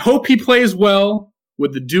 I hope he plays well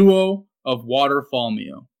with the duo of Waterfall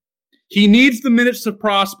Meo. He needs the minutes to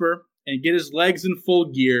prosper and get his legs in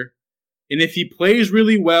full gear. And if he plays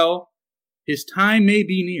really well, his time may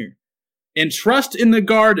be near. And trust in the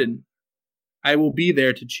garden, I will be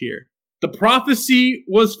there to cheer. The prophecy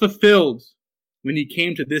was fulfilled when he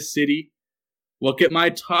came to this city. Look at my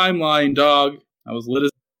timeline, dog. I was lit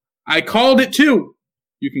as... I called it too.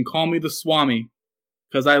 You can call me the Swami,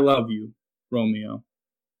 because I love you, Romeo.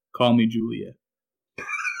 Call me Juliet.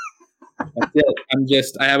 That's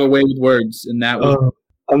it. I have a way with words, and that was...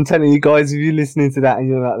 I'm telling you guys, if you're listening to that and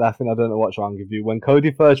you're not laughing, I don't know what's wrong with you. When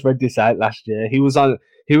Cody first read this out last year, he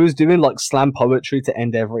was doing like slam poetry to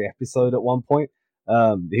end every episode at one point.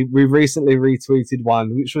 We recently retweeted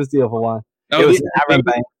one. Which was the other one? It was Aaron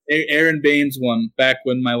Baines. Aaron Baines one, back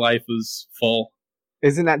when my life was full.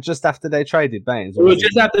 Isn't that just after they traded Baines? It was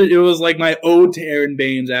just after. It was like my ode to Aaron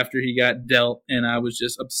Baines after he got dealt, and I was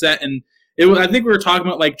just upset. And it was, I think we were talking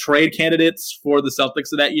about like trade candidates for the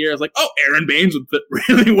Celtics of that year. I was like, oh, Aaron Baines would fit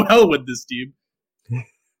really well with this team.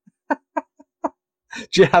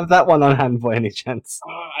 Do you have that one on hand by any chance?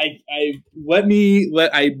 I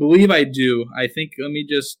believe I do. I think let me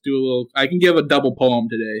just do a little. I can give a double poem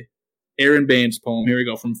today. Aaron Baines poem. Here we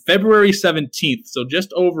go. From February 17th, so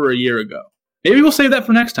just over a year ago. Maybe we'll save that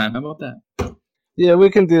for next time. How about that? Yeah,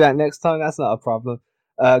 we can do that next time. That's not a problem.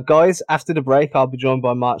 Guys, after the break, I'll be joined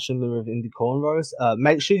by Mark Schindler of Indie Cornrows.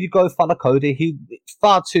 Make sure you go follow Cody.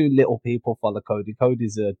 Far too little people follow Cody.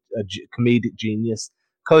 Cody's a comedic genius.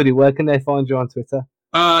 Cody, where can they find you on Twitter?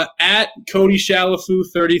 At Cody Shalafu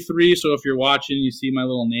 33. So if you're watching, you see my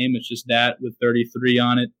little name. It's just that with 33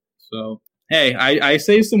 on it. So, hey, I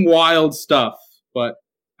say some wild stuff, but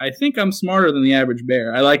I think I'm smarter than the average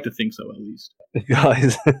bear. I like to think so, at least.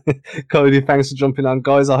 Guys, Cody, thanks for jumping on.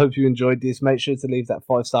 Guys, I hope you enjoyed this. Make sure to leave that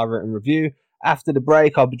 5-star written review. After the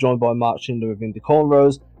break, I'll be joined by Mark Schindler of Indie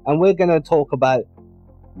Cornrows, and we're going to talk about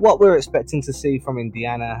what we're expecting to see from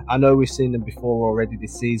Indiana. I know we've seen them before already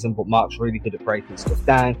this season, but Mark's really good at breaking stuff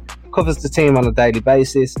down. Covers the team on a daily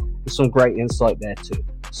basis. There's some great insight there too.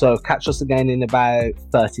 So catch us again in about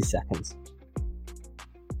 30 seconds.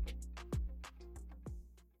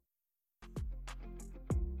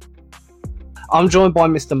 I'm joined by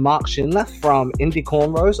Mr. Mark Schindler from Indie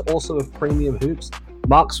Cornrows, also of Premium Hoops.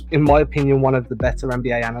 Mark's, in my opinion, one of the better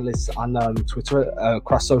NBA analysts on Twitter,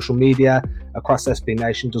 across social media, across SB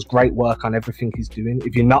Nation, does great work on everything he's doing.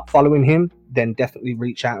 If you're not following him, then definitely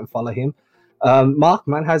reach out and follow him. Mark,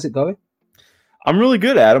 man, how's it going? I'm really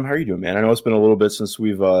good, Adam. How are you doing, man? I know it's been a little bit since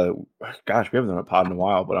we haven't done a pod in a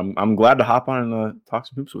while, but I'm glad to hop on and talk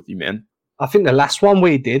some hoops with you, man. I think the last one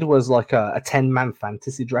we did was like a 10-man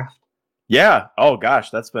fantasy draft. Yeah. Oh gosh,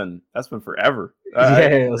 that's been forever. I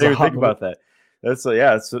didn't even think about that. That's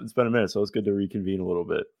it's been a minute, so it's good to reconvene a little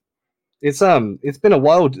bit. It's been a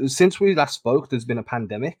while since we last spoke. There's been a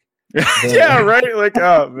pandemic. Yeah, right. Like,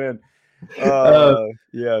 oh man.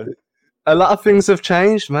 Yeah. A lot of things have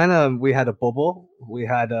changed, man. We had a bubble. We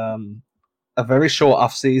had a very short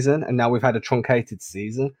off season, and now we've had a truncated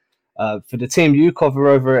season. For the team you cover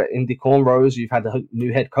over at Indie Cornrows, you've had a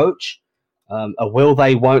new head coach. A will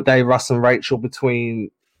they, won't they, Russ and Rachel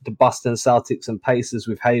between the Boston Celtics and Pacers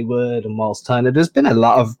with Hayward and Miles Turner. There's been a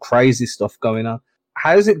lot of crazy stuff going on.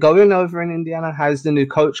 How's it going over in Indiana? How's the new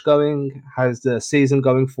coach going? How's the season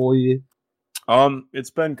going for you? It's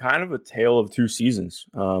been kind of a tale of two seasons.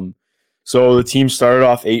 So the team started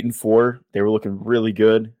off 8-4. They were looking really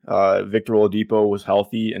good. Victor Oladipo was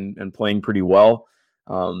healthy and playing pretty well.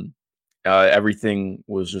 Everything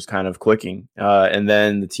was just kind of clicking. And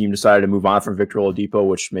then the team decided to move on from Victor Oladipo,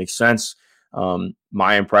 which makes sense.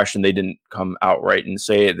 My impression, they didn't come outright and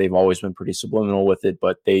say it. They've always been pretty subliminal with it,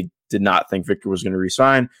 but they did not think Victor was going to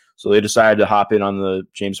resign. So they decided to hop in on the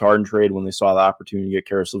James Harden trade when they saw the opportunity to get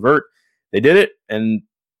Karis LeVert. They did it. And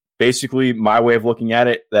basically my way of looking at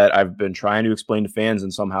it that I've been trying to explain to fans,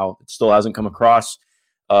 and somehow it still hasn't come across,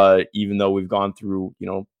 even though we've gone through,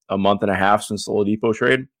 a month and a half since the Oladipo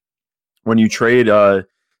trade. When you trade a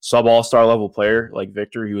sub all-star level player like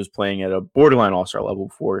Victor, he was playing at a borderline all-star level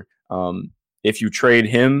before. If you trade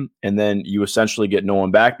him and then you essentially get no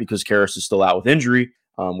one back because Karis is still out with injury,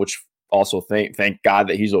 which also thank God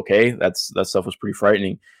that he's okay. That stuff was pretty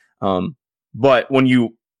frightening. But when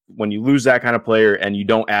you lose that kind of player and you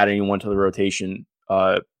don't add anyone to the rotation,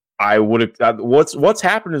 I would have what's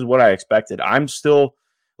happened is what I expected. I'm still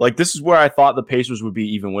like, this is where I thought the Pacers would be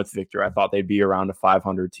even with Victor. I thought they'd be around a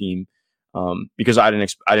 500 team. Because I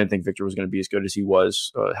didn't think Victor was going to be as good as he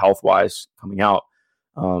was health-wise coming out.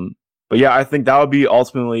 But yeah, I think that would be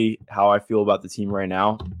ultimately how I feel about the team right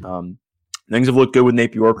now. Things have looked good with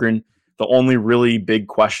Nate Bjorkgren. The only really big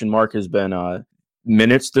question mark has been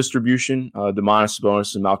minutes distribution. Domantas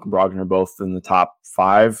Sabonis and Malcolm Brogdon are both in the top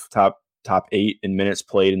 8 in minutes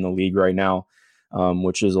played in the league right now.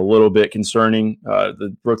 which is a little bit concerning.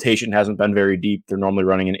 The rotation hasn't been very deep. They're normally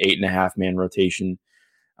running an 8.5 man rotation.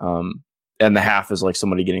 And the half is like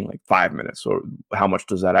somebody getting like 5 minutes. So how much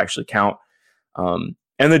does that actually count? And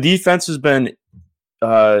the defense has been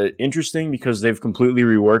interesting because they've completely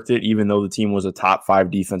reworked it, even though the team was a top 5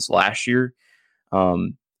 defense last year.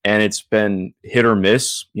 And it's been hit or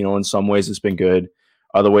miss. In some ways it's been good.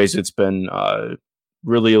 Other ways it's been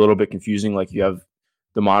really a little bit confusing. Like you have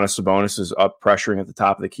Domantas Sabonis is up pressuring at the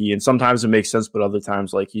top of the key. And sometimes it makes sense, but other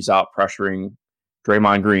times like he's out pressuring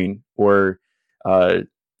Draymond Green or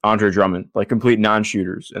Andre Drummond, like complete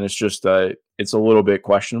non-shooters. And it's just, it's a little bit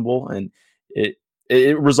questionable. And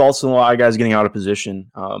it results in a lot of guys getting out of position,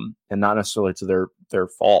 and not necessarily to their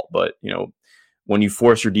fault. But, when you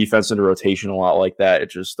force your defense into rotation a lot like that, it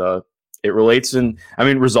just, it results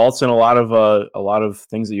in a lot of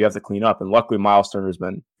things that you have to clean up. And luckily Miles Turner has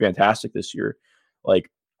been fantastic this year. Like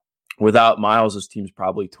without Miles, this team's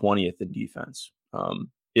probably 20th in defense,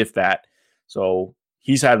 if that. So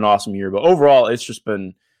he's had an awesome year, but overall it's just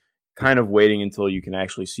been kind of waiting until you can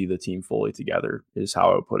actually see the team fully together is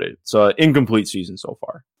how I would put it. It's an incomplete season so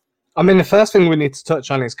far. The first thing we need to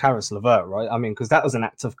touch on is Caris LeVert, right? because that was an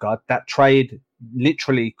act of God. That trade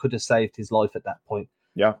literally could have saved his life at that point.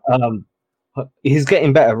 Yeah. He's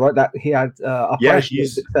getting better, right? That he had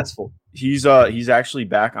he's successful. He's actually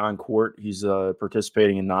back on court. He's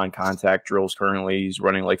participating in non-contact drills currently. He's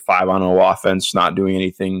running like 5-on-0 offense, not doing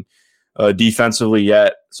anything defensively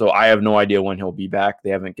yet. So I have no idea when he'll be back. They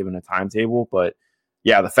haven't given a timetable, but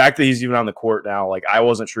yeah, the fact that he's even on the court now, like I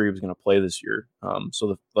wasn't sure he was going to play this year.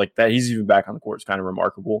 So that he's even back on the court is kind of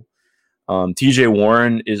remarkable. TJ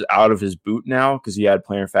Warren is out of his boot now because he had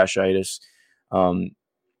plantar fasciitis.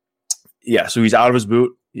 So he's out of his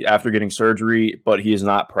boot after getting surgery, but he is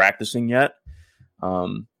not practicing yet.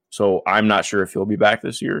 So I'm not sure if he'll be back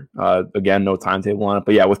this year. Again, no timetable on it.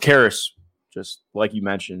 But yeah, with Caris, just like you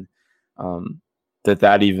mentioned, that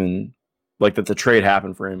the trade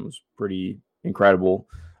happened for him was pretty incredible.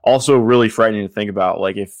 Also really frightening to think about.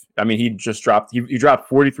 Like he just dropped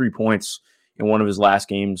 43 points in one of his last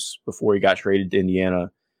games before he got traded to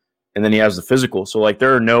Indiana. And then he has the physical. So like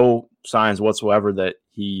there are no signs whatsoever that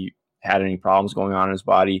he had any problems going on in his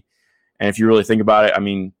body. And if you really think about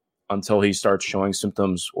it, until he starts showing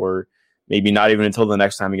symptoms, or maybe not even until the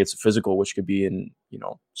next time he gets a physical, which could be in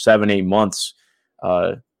 7-8 months,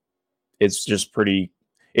 it's just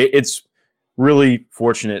it's really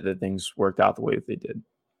fortunate that things worked out the way that they did.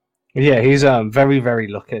 Yeah, he's very, very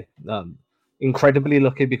lucky. Incredibly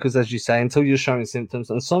lucky because, as you say, until you're showing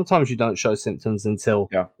symptoms, and sometimes you don't show symptoms until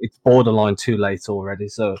it's borderline too late already.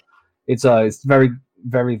 So it's very,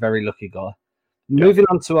 very, very lucky guy. Yeah. Moving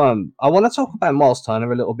on to I want to talk about Miles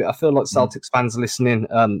Turner a little bit. I feel like Celtics fans listening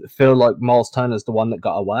feel like Miles Turner's the one that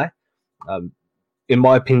got away. In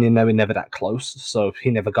my opinion, they were never that close. So if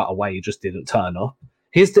he never got away, he just didn't turn up.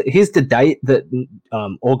 Here's the date that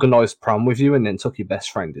organized prom with you and then took your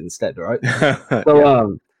best friend instead, right?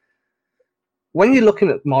 So when you're looking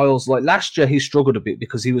at Miles, like last year, he struggled a bit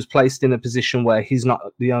because he was placed in a position where he's not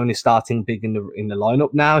the only starting big in the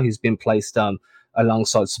lineup now. He's been placed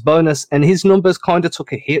alongside Sabonis, and his numbers kind of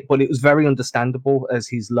took a hit, but it was very understandable as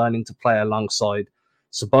he's learning to play alongside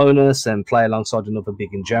Sabonis and play alongside another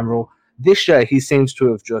big in general. This year, he seems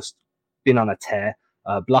to have just been on a tear,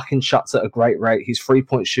 blocking shots at a great rate. His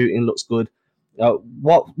 3-point shooting looks good.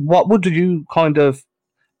 What would you kind of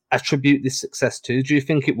attribute this success to? Do you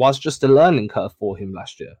think it was just a learning curve for him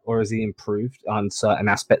last year, or has he improved on certain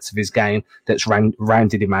aspects of his game that's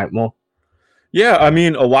rounded him out more? Yeah,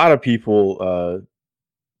 a lot of people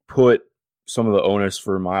put some of the onus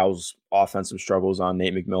for Miles' offensive struggles on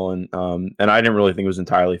Nate McMillan, and I didn't really think it was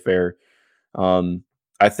entirely fair.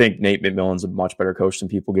 I think Nate McMillan's a much better coach than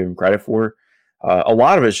people give him credit for. A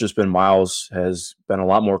lot of it's just been Miles has been a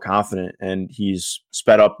lot more confident, and he's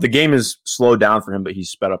sped up. The game is slowed down for him, but he's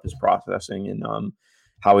sped up his processing and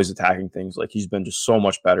how he's attacking things. Like he's been just so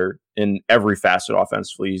much better in every facet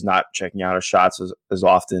offensively. He's not checking out his shots as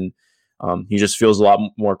often. He just feels a lot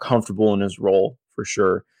more comfortable in his role for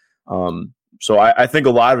sure. So I think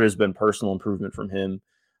a lot of it has been personal improvement from him.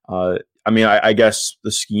 I guess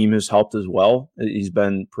the scheme has helped as well. He's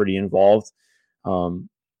been pretty involved.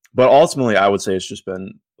 But ultimately, I would say it's just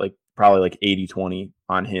been probably 80-20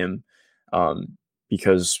 on him,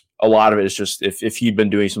 because a lot of it is just if he'd been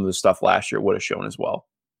doing some of the stuff last year, it would have shown as well.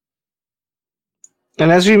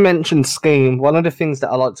 And as you mentioned scheme, one of the things that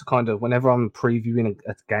I like to kind of, whenever I'm previewing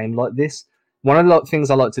a game like this, one of the things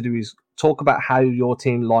I like to do is talk about how your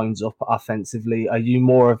team lines up offensively. Are you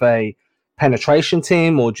more of a penetration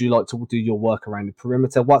team, or do you like to do your work around the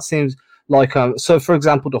perimeter? What seems Like, so for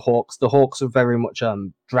example, the Hawks are very much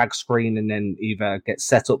drag screen and then either get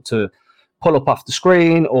set up to pull up off the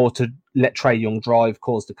screen or to let Trae Young drive,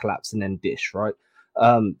 cause the collapse, and then dish, right?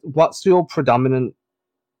 What's your predominant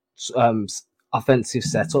offensive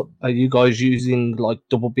setup? Are you guys using like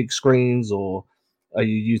double big screens, or are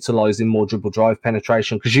you utilizing more dribble drive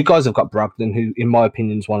penetration? Because you guys have got Brogdon, who, in my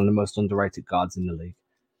opinion, is one of the most underrated guards in the league.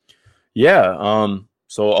 Yeah.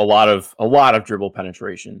 So a lot of dribble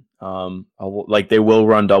penetration. Like they will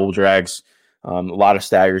run double drags, a lot of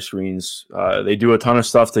stagger screens. They do a ton of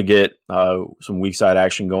stuff to get some weak side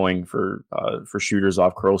action going for shooters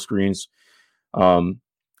off curl screens. But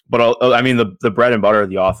I mean, the bread and butter of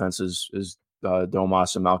the offense is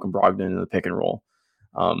Domas and Malcolm Brogdon in the pick and roll.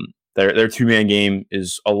 Their 2-man game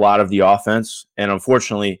is a lot of the offense, and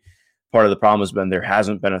unfortunately, part of the problem has been there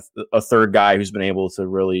hasn't been a third guy who's been able to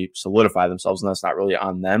really solidify themselves, and that's not really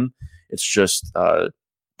on them. It's just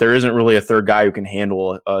there isn't really a third guy who can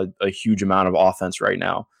handle a huge amount of offense right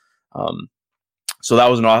now. So that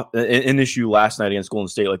was an issue last night against Golden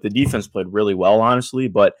State. Like the defense played really well, honestly,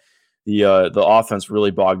 but the offense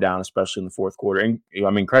really bogged down, especially in the fourth quarter. And I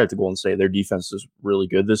mean, credit to Golden State; their defense is really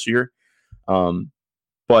good this year.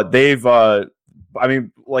 But they've I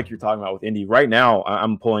mean, like you're talking about with Indy right now,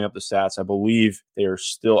 I'm pulling up the stats. I believe they are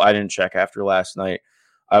still, I didn't check after last night.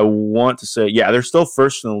 I want to say, yeah, they're still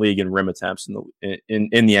first in the league in rim attempts in the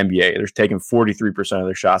NBA. They're taking 43% of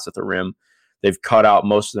their shots at the rim. They've cut out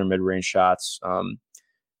most of their mid-range shots.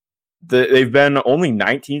 They've been only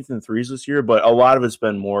 19th in threes this year, but a lot of it's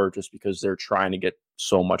been more just because they're trying to get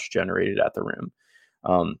so much generated at the rim.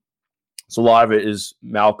 So a lot of it is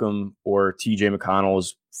Malcolm or TJ McConnell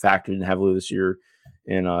is factored in heavily this year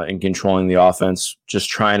in controlling the offense, just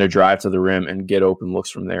trying to drive to the rim and get open looks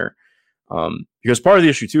from there. Because part of the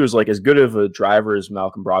issue too is like as good of a driver as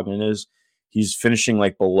Malcolm Brogdon is, he's finishing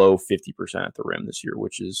like below 50% at the rim this year,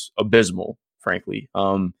 which is abysmal, frankly.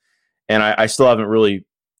 And I still haven't really.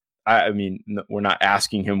 I mean, we're not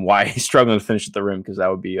asking him why he's struggling to finish at the rim because that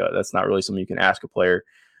would be that's not really something you can ask a player.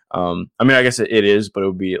 I mean, I guess it is, but it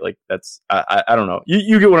would be like that's I don't know.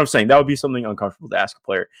 You get what I'm saying. That would be something uncomfortable to ask a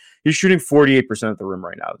player. He's shooting 48% at the rim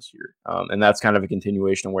right now this year, and that's kind of a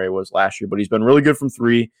continuation of where he was last year. But he's been really good from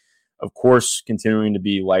three. Of course, continuing to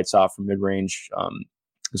be lights out from mid range.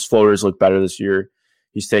 His floaters look better this year.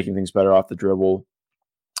 He's taking things better off the dribble.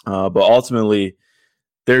 But ultimately,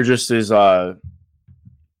 there just is.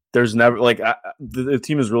 There's never like the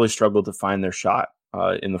team has really struggled to find their shot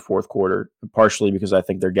in the fourth quarter, partially because I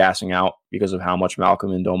think they're gassing out because of how much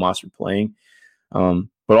Malcolm and Domas are playing.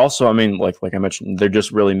 But also, I mean, like I mentioned, they're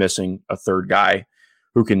just really missing a third guy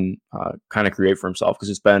who can kind of create for himself because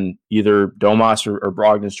it's been either Domas or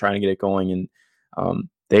Brogdon's trying to get it going, and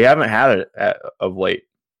they haven't had it of late.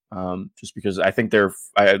 Just because I think I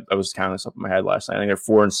was counting this up in my head last night. I think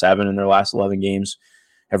they're 4-7 in their last 11 games.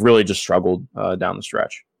 Have really just struggled down the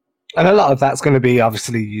stretch. And a lot of that's going to be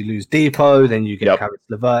obviously you lose Depot, then you get Caris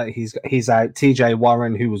LeVert. He's out. TJ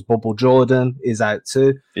Warren, who was Bubble Jordan, is out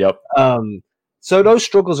too. Yep. So those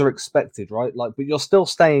struggles are expected, right? Like, but you're still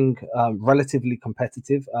staying relatively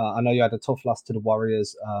competitive. I know you had a tough loss to the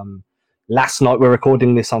Warriors last night. We're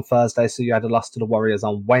recording this on Thursday, so you had a loss to the Warriors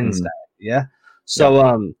on Wednesday. Yeah.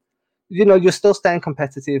 So you know, you're still staying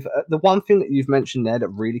competitive. The one thing that you've mentioned there that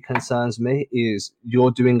really concerns me is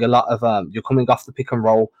you're doing a lot of you're coming off the pick and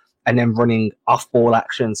roll and then running off-ball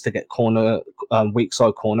actions to get weak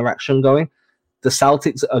side corner action going. The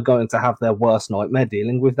Celtics are going to have their worst nightmare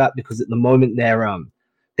dealing with that because at the moment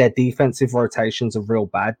their defensive rotations are real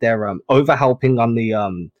bad. They're overhelping on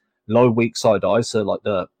the low weak side eyes, so like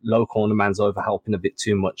the low corner man's overhelping a bit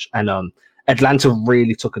too much. And Atlanta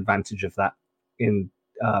really took advantage of that in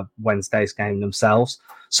Wednesday's game themselves.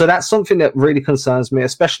 So that's something that really concerns me,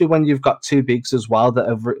 especially when you've got two bigs as well that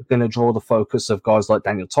are going to draw the focus of guys like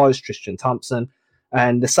Daniel Tice, Tristan Thompson,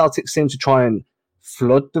 and the Celtics seem to try and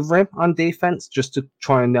flood the rim on defense just to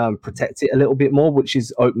try and protect it a little bit more, which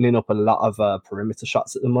is opening up a lot of perimeter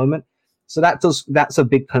shots at the moment. So that's a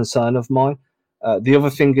big concern of mine. The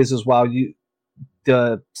other thing is as well,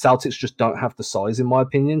 the Celtics just don't have the size, in my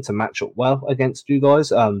opinion, to match up well against you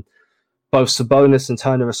guys. Both Sabonis and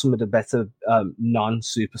Turner are some of the better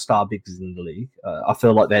non-superstar bigs in the league. I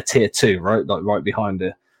feel like they're tier 2, right? Like right behind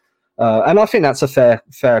it. And I think that's a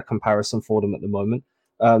fair comparison for them at the moment.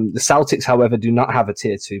 The Celtics, however, do not have a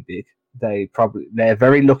tier 2 big. They're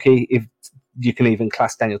very lucky if you can even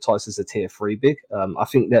class Daniel Tice as a tier 3 big. I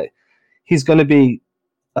think that he's going to be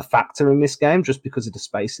a factor in this game just because of the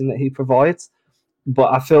spacing that he provides.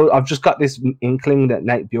 But I feel I've just got this inkling that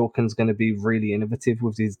Nate Bjorken's going to be really innovative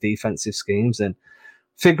with his defensive schemes and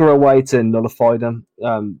figure a way to nullify them.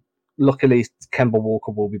 luckily, Kemba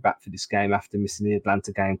Walker will be back for this game after missing the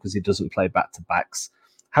Atlanta game because he doesn't play back-to-backs.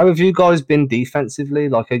 How have you guys been defensively?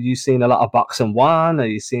 Like, are you seeing a lot of box and one? Are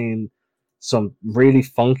you seeing some really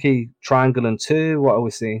funky triangle and two? What are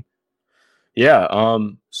we seeing? Yeah.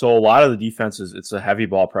 So a lot of the defenses, it's a heavy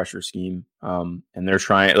ball pressure scheme. And they're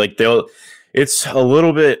trying, like, it's a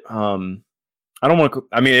little bit,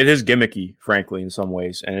 it is gimmicky, frankly, in some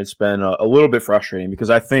ways. And it's been a little bit frustrating because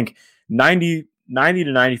I think 90 to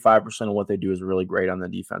 95% of what they do is really great on the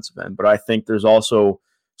defensive end. But I think there's also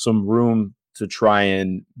some room to try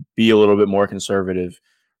and be a little bit more conservative,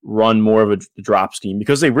 run more of a drop scheme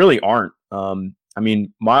because they really aren't.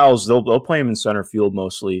 Miles, they'll play him in center field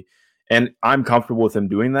mostly. And I'm comfortable with him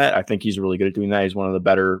doing that. I think he's really good at doing that. He's one of the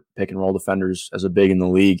better pick and roll defenders as a big in the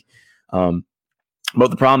league. But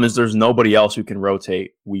the problem is there's nobody else who can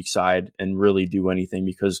rotate weak side and really do anything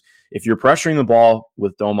because if you're pressuring the ball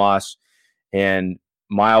with Domas and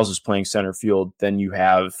Miles is playing center field, then you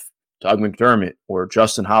have Doug McDermott or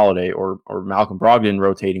Justin Holiday or Malcolm Brogdon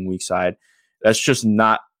rotating weak side. That's just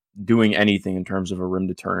not doing anything in terms of a rim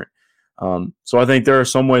deterrent. So I think there are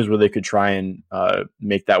some ways where they could try and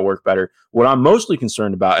make that work better. What I'm mostly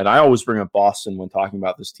concerned about, and I always bring up Boston when talking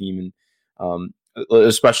about this team, and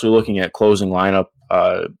especially looking at closing lineup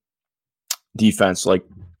defense, like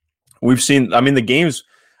we've seen, the games,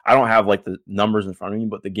 I don't have like the numbers in front of me,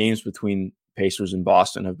 but the games between Pacers and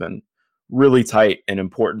Boston have been really tight and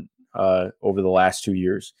important over the last 2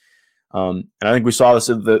 years. And I think we saw this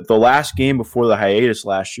in the last game before the hiatus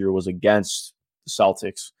last year was against the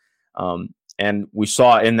Celtics. And we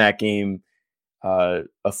saw in that game I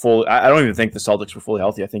don't even think the Celtics were fully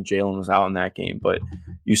healthy. I think Jalen was out in that game, but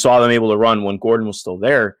you saw them able to run when Gordon was still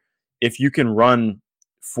there. If you can run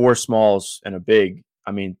 4 smalls and a big,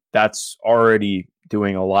 that's already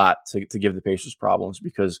doing a lot to give the Pacers problems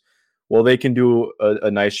because, well, they can do a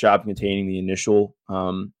nice job containing the initial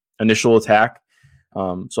attack.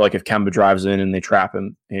 So like if Kemba drives in and they trap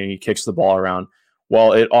him and he kicks the ball around,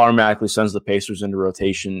 well, it automatically sends the Pacers into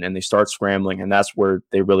rotation and they start scrambling, and that's where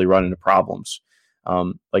they really run into problems.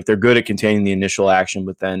 Like they're good at containing the initial action,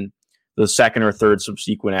 but then the second or third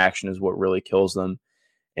subsequent action is what really kills them.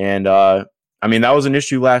 And that was an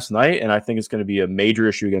issue last night, and I think it's going to be a major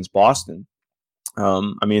issue against Boston.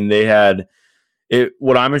 They had it.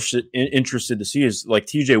 What I'm interested to see is like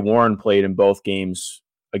TJ Warren played in both games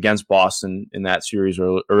against Boston in that series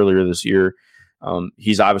earlier this year.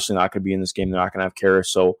 He's obviously not going to be in this game. They're not going to have Karras.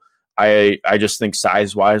 So I just think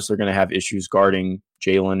size-wise, they're going to have issues guarding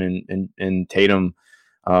Jalen and Tatum.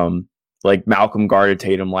 Like Malcolm guarded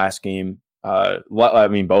Tatum last game. Both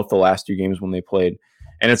the last 2 games when they played.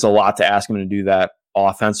 And it's a lot to ask him to do that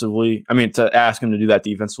offensively. To ask him to do that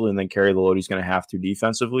defensively and then carry the load he's going to have to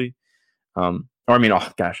defensively. I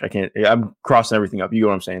can't. I'm crossing everything up. You know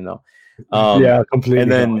what I'm saying, though. Yeah, completely.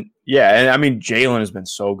 And then, Jalen has been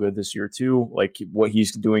so good this year too. Like what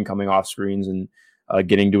he's doing coming off screens and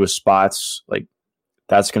getting to his spots, like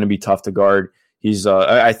that's going to be tough to guard. He's,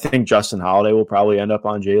 I think Justin Holiday will probably end up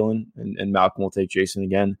on Jalen, and Malcolm will take Jason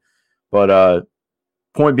again. But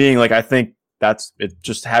point being, like I think that's it.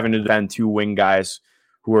 Just having to defend 2 wing guys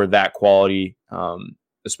who are that quality,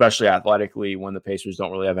 especially athletically, when the Pacers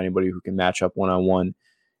don't really have anybody who can match up one-on-one,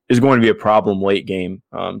 is going to be a problem late game,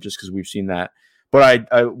 just because we've seen that. But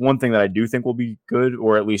I one thing that I do think will be good,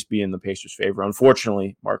 or at least be in the Pacers' favor,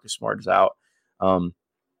 unfortunately, Marcus Smart is out.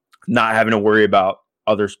 Not having to worry about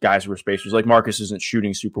other guys who are spacers. Like Marcus isn't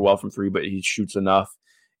shooting super well from 3, but he shoots enough,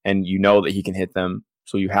 and you know that he can hit them,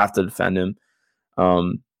 so you have to defend him.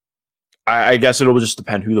 I guess it'll just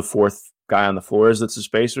depend who the 4th guy on the floor is that's a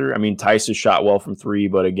spacer. Tice has shot well from 3,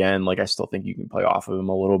 but again, like I still think you can play off of him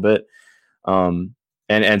a little bit.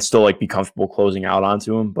 And still like be comfortable closing out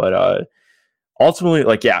onto him. But ultimately,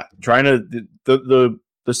 trying to the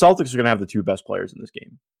Celtics are going to have the 2 best players in this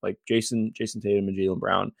game, like Jason Tatum and Jaylen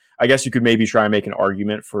Brown. I guess you could maybe try and make an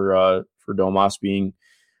argument for Domas being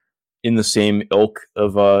in the same ilk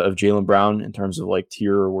of Jaylen Brown in terms of like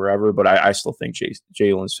tier or wherever. But I still think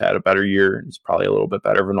Jalen's had a better year and he's probably a little bit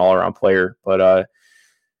better of an all around player. But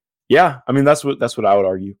that's what I would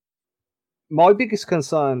argue. My biggest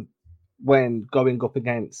concern when going up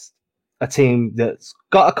against a team that's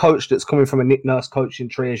got a coach that's coming from a Nick Nurse coaching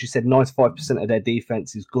tree, as you said, 95% of their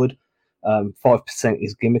defense is good, 5%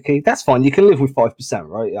 is gimmicky. That's fine. You can live with 5%,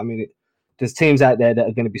 right? There's teams out there that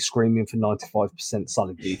are going to be screaming for 95%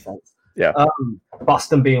 solid defense. Yeah.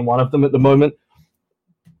 Boston being one of them at the moment.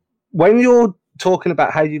 When you're talking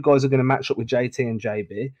about how you guys are going to match up with JT and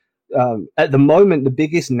JB, at the moment, the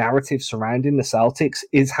biggest narrative surrounding the Celtics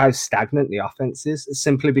is how stagnant the offense is,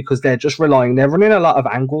 simply because they're running a lot of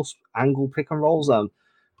angle pick and rolls.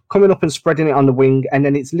 coming up and spreading it on the wing, and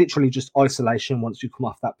then it's literally just isolation once you come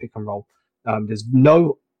off that pick and roll. There's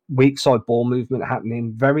no weak side ball movement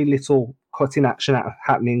happening, very little cutting action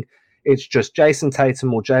happening. It's just Jason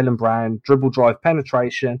Tatum or Jaylen Brown, dribble drive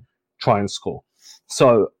penetration, try and score.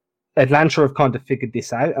 So Atlanta have kind of figured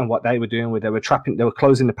this out, and what they were doing was they were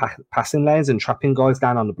closing the passing lanes and trapping guys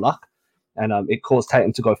down on the block, and it caused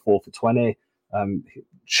Tatum to go 4 for 20.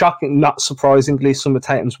 Shocking, not surprisingly, some of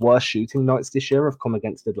Tatum's worst shooting nights this year have come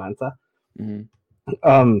against Atlanta.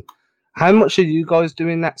 Mm-hmm. How much are you guys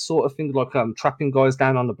doing that sort of thing, like trapping guys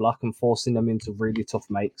down on the block and forcing them into really tough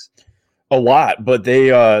makes? A lot, but they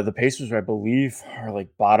the Pacers, I believe, are like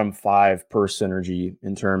bottom 5 per synergy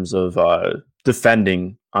in terms of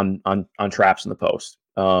defending on traps in the post,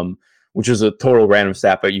 which is a total random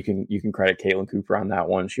stat, but you can credit Caitlin Cooper on that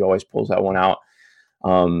one. She always pulls that one out.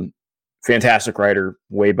 Fantastic writer,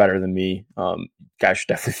 way better than me. Guys should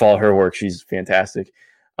definitely follow her work. She's fantastic.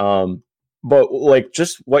 But like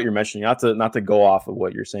just what you're mentioning, not to go off of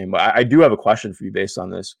what you're saying, but I do have a question for you based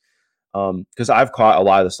on this. Because I've caught a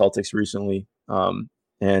lot of the Celtics recently.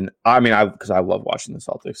 And I mean, because I love watching the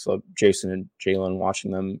Celtics. So Jason and Jaylen,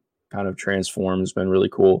 watching them kind of transform has been really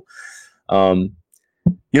cool.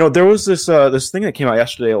 There was this thing that came out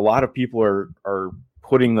yesterday. A lot of people are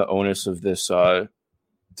putting the onus of this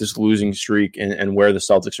losing streak and where the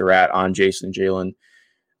Celtics are at on Jason and Jaylen.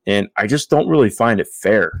 And I just don't really find it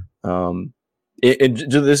fair.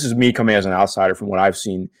 This is me coming as an outsider from what I've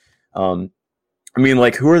seen. I mean,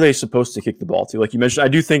 like, who are they supposed to kick the ball to? Like you mentioned, I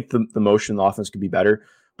do think the motion, the offense could be better,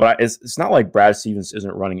 but it's not like Brad Stevens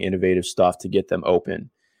isn't running innovative stuff to get them open.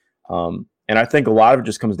 And I think a lot of it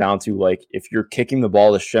just comes down to, like, if you're kicking the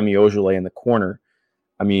ball to Semi Ojeleye in the corner,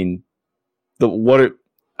 I mean,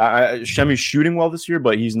 Shemi's shooting well this year,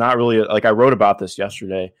 but he's not really, like, I wrote about this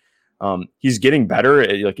yesterday. He's getting better.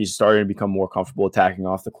 Like, he's starting to become more comfortable attacking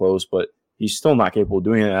off the close, but he's still not capable of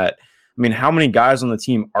doing that. I mean, how many guys on the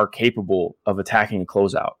team are capable of attacking a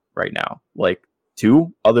closeout right now? Like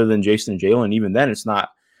 2, other than Jason and Jaylen. Even then, it's not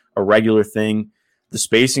a regular thing. The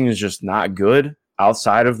spacing is just not good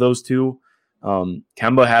outside of those 2.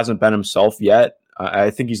 Kemba hasn't been himself yet. I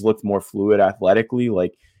think he's looked more fluid athletically.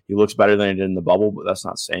 Like, he looks better than he did in the bubble, but that's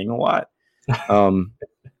not saying a lot. I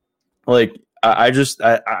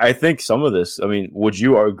think some of this, I mean, would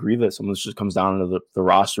you agree that some of this just comes down to the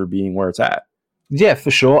roster being where it's at? Yeah,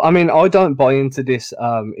 for sure. I mean, I don't buy into this.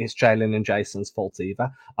 It's Jaylen and Jason's fault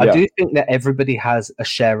either. I do think that everybody has a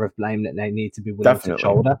share of blame that they need to be willing to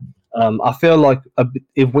shoulder. I feel like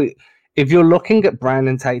if you're looking at Brown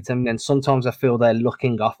and Tatum, then sometimes I feel they're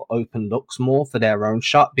looking off open looks more for their own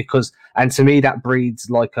shot and to me that breeds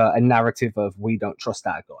like a narrative of we don't trust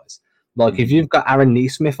our guys. Like if you've got Aaron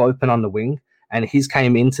Nesmith open on the wing and he's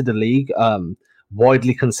came into the league,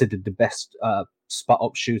 widely considered the best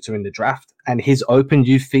spot-up shooter in the draft, and he's open,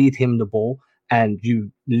 you feed him the ball, and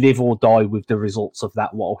you live or die with the results of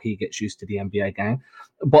that while he gets used to the NBA game.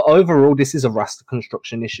 But overall, this is a roster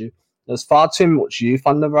construction issue. There's far too much youth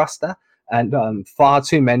on the roster, and far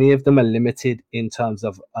too many of them are limited in terms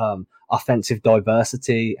of offensive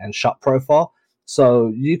diversity and shot profile.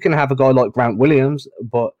 So you can have a guy like Grant Williams,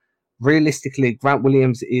 but realistically, Grant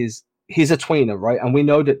Williams he's a tweener, right? And we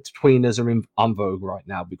know that tweeners are on vogue right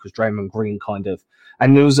now because Draymond Green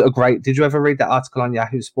and there was did you ever read that article on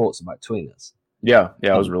Yahoo Sports about tweeners? Yeah,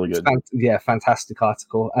 it was really good. Fantastic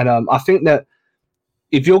article. And I think that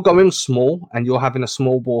if you're going small and you're having a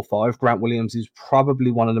small ball 5, Grant Williams is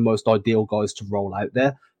probably one of the most ideal guys to roll out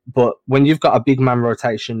there. But when you've got a big man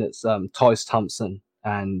rotation that's Tyce Thompson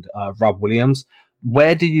and Rob Williams,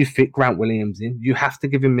 where do you fit Grant Williams in? You have to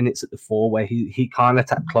give him minutes at the 4 where he can't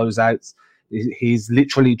attack closeouts. He's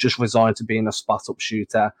literally just resigned to being a spot-up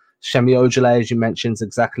shooter. Semi Ojeleye, as you mentioned, is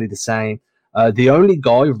exactly the same. The only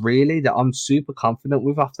guy really that I'm super confident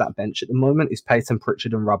with off that bench at the moment is Peyton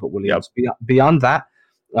Pritchard and Robert Williams. Yep. Beyond that,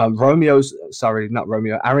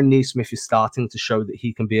 Aaron Nesmith is starting to show that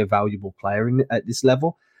he can be a valuable player at this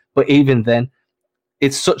level. But even then,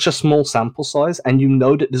 it's such a small sample size, and you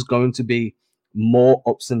know that there's going to be more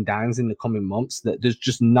ups and downs in the coming months, that there's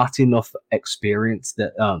just not enough experience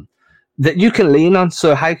that you can lean on.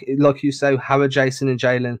 So how, like you say, how are Jason and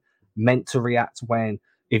Jaylen meant to react when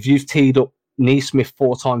if you've teed up Nesmith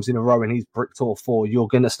 4 times in a row and he's bricked all 4, you're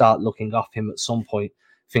going to start looking off him at some point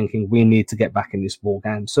thinking we need to get back in this ball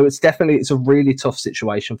game. So it's a really tough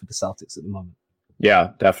situation for the Celtics at the moment.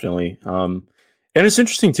 Yeah, definitely. And it's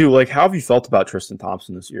interesting too, like, how have you felt about Tristan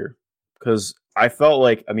Thompson this year? Because I felt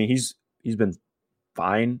like, I mean, he's been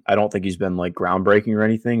fine. I don't think he's been like groundbreaking or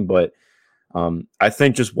anything, but I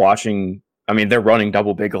think just watching, I mean, they're running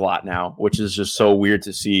double big a lot now, which is just so weird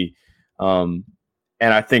to see. And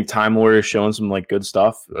And I think Time Lord is showing some like good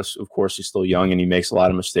stuff. Of course, he's still young and he makes a lot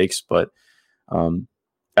of mistakes, but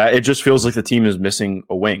it just feels like the team is missing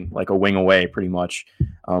a wing, like a wing away pretty much,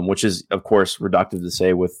 which is, of course, reductive to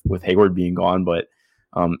say with Hayward being gone, but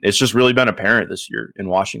it's just really been apparent this year in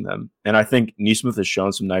watching them. And I think Nesmith has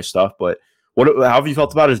shown some nice stuff, but how have you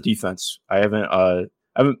felt about his defense?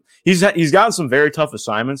 He's gotten some very tough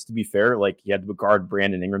assignments, to be fair. Like he had to guard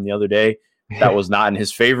Brandon Ingram the other day. That was not in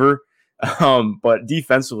his favor. But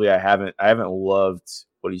defensively, I haven't loved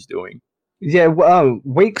what he's doing. Yeah,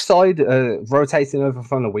 weak side, rotating over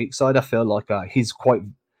from the weak side, I feel like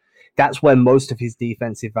that's where most of his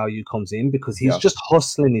defensive value comes in, because he's just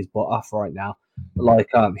hustling his butt off right now. Like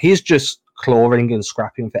he's just clawing and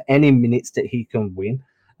scrapping for any minutes that he can win.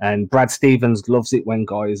 And Brad Stevens loves it when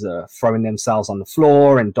guys are throwing themselves on the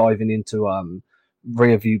floor and diving into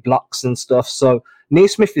rear view blocks and stuff. So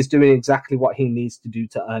Nesmith is doing exactly what he needs to do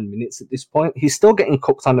to earn minutes at this point. He's still getting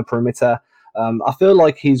cooked on the perimeter. I feel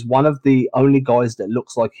like he's one of the only guys that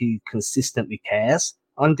looks like he consistently cares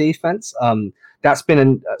on defense. That's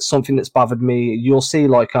been something that's bothered me. You'll see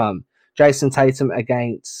like Jason Tatum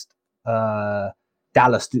against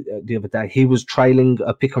Dallas the other day. He was trailing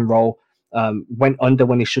a pick and roll, went under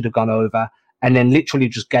when he should have gone over, and then literally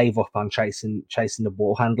just gave up on chasing the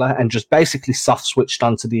ball handler and just basically soft switched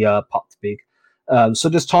onto the popped big. So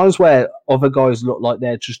there's times where other guys look like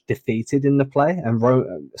they're just defeated in the play. And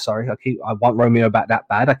I want Romeo back that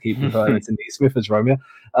bad. I keep referring to Nesmith as Romeo.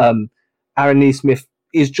 Aaron Nesmith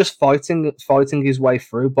is just fighting his way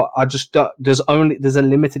through, but I just don't, there's a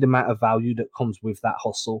limited amount of value that comes with that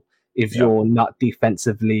hustle if you're not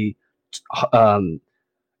defensively.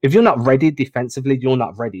 If you're not ready defensively, you're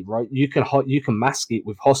not ready, right? You can mask it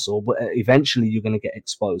with hustle, but eventually you're going to get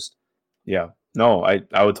exposed. Yeah, no, I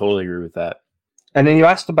would totally agree with that. And then you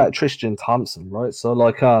asked about Tristan Thompson, right? So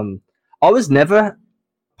like, I was never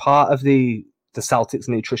part of the Celtics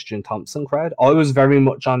need Tristan Thompson crowd. I was very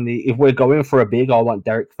much on if we're going for a big, I want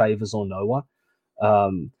Derek Favors or no one.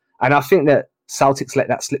 And I think that Celtics let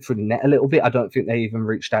that slip through the net a little bit. I don't think they even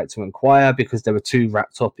reached out to inquire because they were too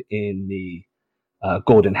wrapped up in the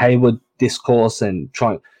Gordon Hayward discourse and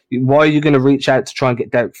why are you going to reach out to try and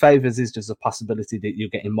get Derek Favors? Is just a possibility that you're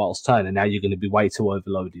getting Miles Turner. Now you're going to be way too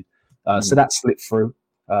overloaded. So that slipped through.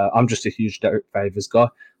 I'm just a huge Derek Favors guy.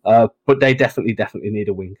 But they definitely need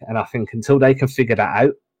a wing. And I think until they can figure that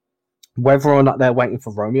out, whether or not they're waiting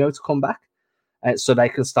for Romeo to come back, so they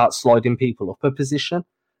can start sliding people up a position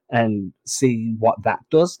and see what that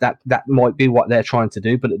does, that might be what they're trying to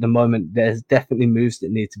do. But at the moment, there's definitely moves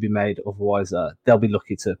that need to be made. Otherwise, they'll be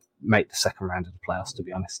lucky to make the second round of the playoffs, to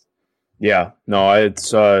be honest. Yeah, no, it's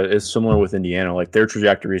similar with Indiana. Like their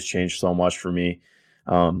trajectory has changed so much for me.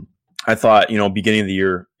 I thought, beginning of the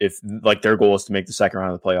year, if like their goal is to make the second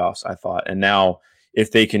round of the playoffs, I thought, and now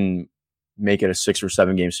if they can make it a 6 or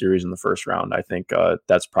 7 game series in the first round, I think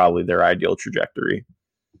that's probably their ideal trajectory.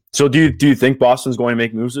 So do you think Boston's going to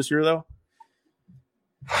make moves this year, though?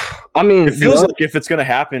 I mean, it feels like if it's going to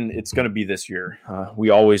happen, it's going to be this year. We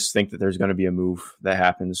always think that there's going to be a move that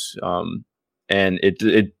happens, and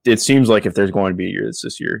it seems like if there's going to be a year, it's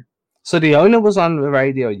this year. So the owner was on the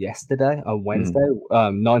radio yesterday, on Wednesday,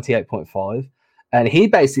 98.5, and he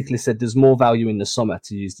basically said there's more value in the summer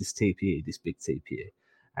to use this TPE, this big TPE,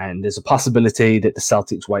 and there's a possibility that the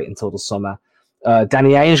Celtics wait until the summer.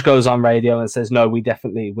 Danny Ainge goes on radio and says, no, we're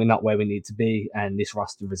not where we need to be, and this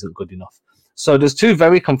roster isn't good enough. So there's two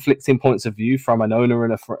very conflicting points of view from an owner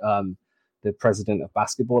and the president of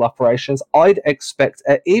basketball operations. I'd expect,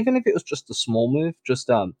 even if it was just a small move, just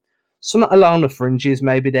something along the fringes.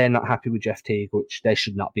 Maybe they're not happy with Jeff Teague, which they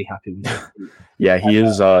should not be happy with. Yeah, he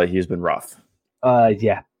is. He's been rough.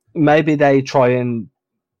 Yeah, maybe they try and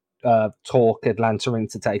talk Atlanta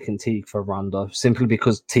into taking Teague for Rondo, simply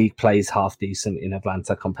because Teague plays half decent in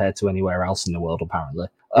Atlanta compared to anywhere else in the world, apparently.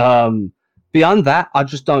 Beyond that, I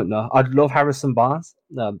just don't know. I'd love Harrison Barnes.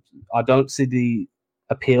 I don't see the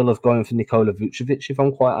appeal of going for Nikola Vucevic, if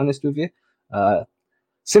I'm quite honest with you.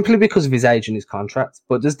 Simply because of his age and his contract.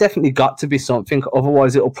 But there's definitely got to be something.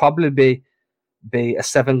 Otherwise, it'll probably be a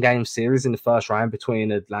 7-game series in the first round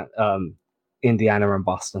between Indiana and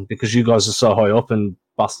Boston, because you guys are so high up and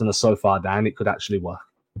Boston are so far down, it could actually work.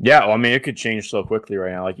 Yeah, well, I mean, it could change so quickly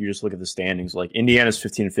right now. Like, you just look at the standings. Like, Indiana's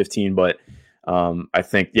 15-15, but I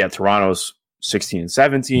think, Toronto's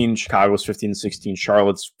 16-17, Chicago's 15-16,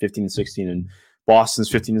 Charlotte's 15-16, and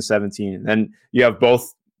Boston's 15-17. And then you have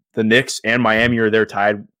both the Knicks and Miami are there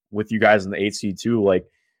tied with you guys in the 8 seed too. Like,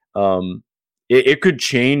 it could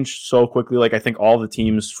change so quickly. Like, I think all the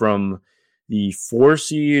teams from the 4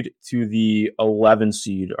 seed to the 11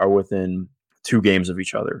 seed are within 2 games of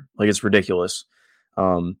each other. Like, it's ridiculous.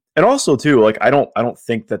 And also too, like I don't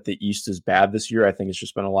think that the East is bad this year. I think it's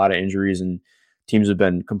just been a lot of injuries and teams have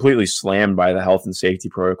been completely slammed by the health and safety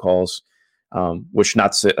protocols. Which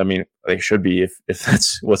they should be if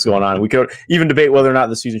that's what's going on. We could even debate whether or not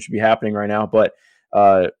the season should be happening right now, but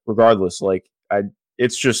regardless,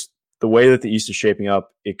 it's just the way that the East is shaping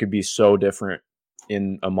up. It could be so different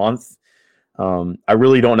in a month. I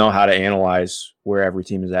really don't know how to analyze where every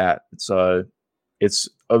team is at. It's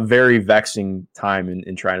a very vexing time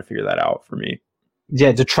in trying to figure that out for me.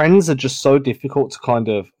 Yeah, the trends are just so difficult to kind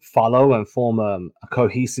of follow and form a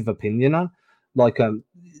cohesive opinion on.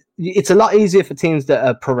 It's a lot easier for teams that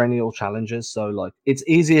are perennial challengers. So, it's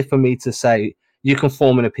easier for me to say you can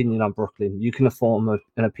form an opinion on Brooklyn, you can form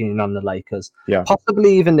an opinion on the Lakers,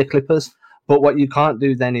 possibly even the Clippers. But what you can't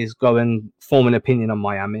do then is go and form an opinion on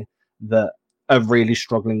Miami that are really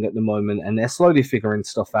struggling at the moment, and they're slowly figuring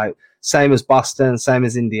stuff out. Same as Boston, same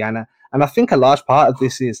as Indiana. And I think a large part of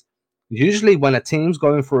this is usually when a team's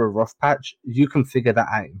going through a rough patch, you can figure that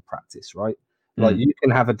out in practice, right? You can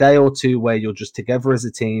have a day or two where you're just together as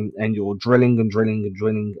a team and you're drilling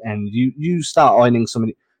and you start ironing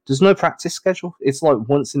somebody. There's no practice schedule. It's like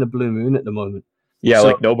once in a blue moon at the moment. Yeah,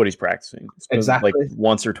 so, nobody's practicing. It's been exactly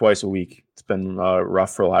once or twice a week. It's been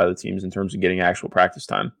rough for a lot of the teams in terms of getting actual practice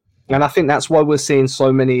time. And I think that's why we're seeing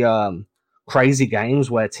so many crazy games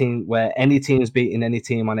where any team is beating any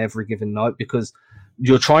team on every given night, because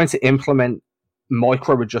you're trying to implement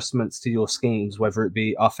micro adjustments to your schemes, whether it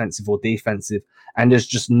be offensive or defensive, and there's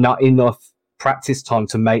just not enough practice time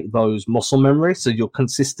to make those muscle memories. So you're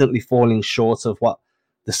consistently falling short of what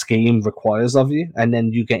the scheme requires of you, and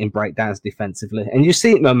then you getting breakdowns defensively. And you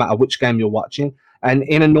see it no matter which game you're watching. And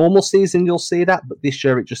in a normal season, you'll see that, but this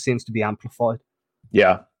year it just seems to be amplified.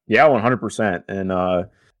 Yeah, 100%. And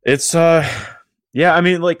it's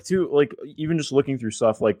even just looking through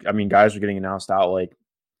stuff, guys are getting announced out a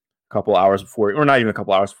couple hours before, or not even a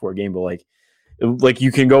couple hours before a game, but you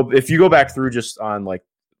can go, if you go back through just on my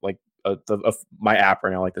app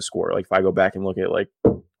right now, the score, if I go back and look at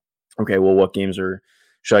okay, well, what games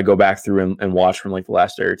should I go back through and watch from the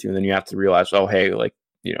last day or two, and then you have to realize, oh, hey,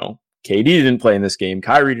 KD didn't play in this game,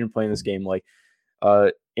 Kyrie didn't play in this game,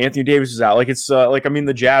 Anthony Davis is out.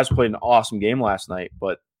 The Jazz played an awesome game last night,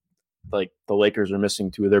 but the Lakers are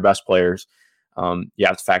missing two of their best players. You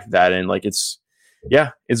have to factor that in. It's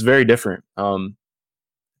very different.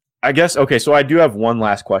 I guess, okay, so I do have one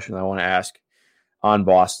last question I want to ask on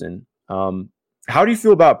Boston. How do you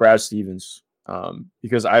feel about Brad Stevens?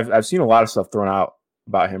 Because I've seen a lot of stuff thrown out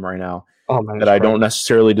about him right now that I don't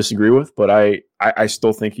necessarily disagree with, but I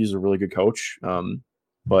still think he's a really good coach.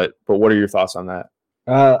 But what are your thoughts on that?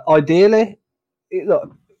 Ideally,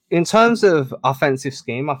 look, in terms of offensive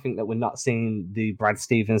scheme, I think that we're not seeing the Brad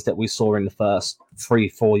Stevens that we saw in the first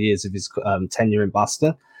 3-4 years of his tenure in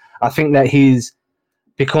Boston. I think that he's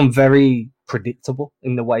become very predictable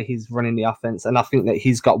in the way he's running the offense, and I think that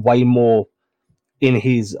he's got way more in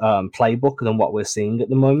his playbook than what we're seeing at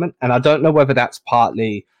the moment. And I don't know whether that's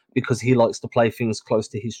partly because he likes to play things close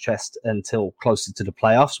to his chest until closer to the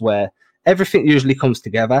playoffs, where everything usually comes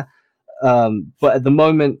together. But at the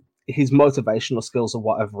moment, his motivational skills are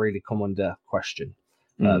what have really come under question.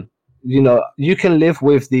 You can live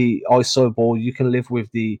with the ISO ball, you can live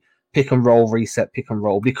with the pick and roll, reset, pick and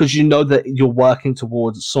roll, because you know that you're working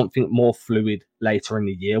towards something more fluid later in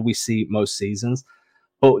the year. We see most seasons,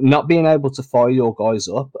 but not being able to fire your guys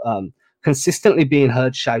up, consistently being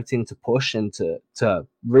heard shouting to push and to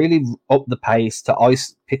really up the pace, to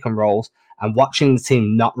ice pick and rolls, and watching the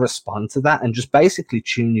team not respond to that and just basically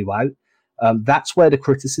tune you out. That's where the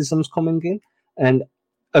criticism's coming in. And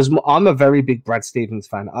I'm a very big Brad Stevens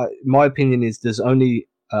fan. My opinion is there's only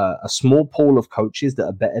a small pool of coaches that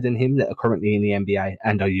are better than him that are currently in the NBA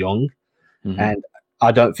and are young. Mm-hmm. And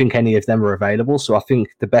I don't think any of them are available. So I think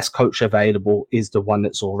the best coach available is the one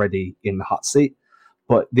that's already in the hot seat.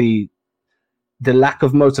 But the lack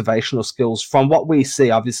of motivational skills, from what we see,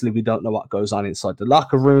 obviously we don't know what goes on inside the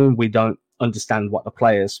locker room. We don't understand what the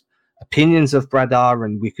players' opinions of Brad are,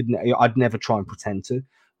 and I'd never try and pretend to.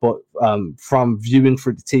 But from viewing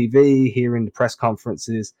through the TV, hearing the press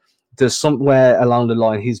conferences, there's somewhere along the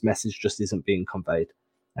line his message just isn't being conveyed.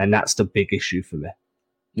 And that's the big issue for me.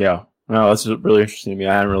 Yeah. No, that's really interesting to me.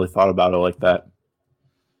 I hadn't really thought about it like that.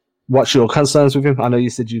 What's your concerns with him? I know you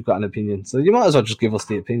said you've got an opinion, so you might as well just give us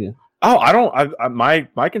the opinion. Oh, I don't.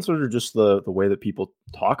 My concerns are just the way that people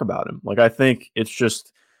talk about him. I think it's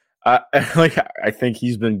just, I think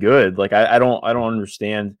he's been good. I don't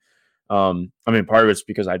understand. Part of it's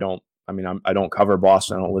because I don't cover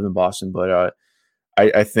Boston. I don't live in Boston, but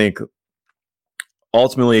I think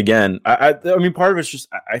ultimately, again, part of it's just,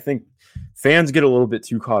 I think fans get a little bit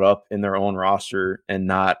too caught up in their own roster and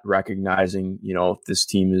not recognizing, this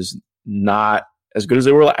team is not as good as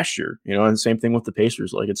they were last year, and same thing with the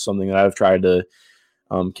Pacers. Like, it's something that I've tried to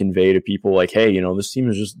convey to people, like, hey, this team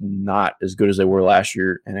is just not as good as they were last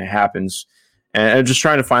year, and it happens. And just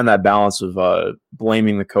trying to find that balance of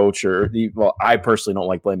blaming the coach I personally don't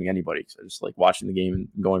like blaming anybody. So I just like watching the game and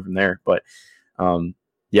going from there. But trying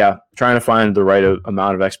to find the right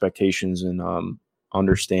amount of expectations and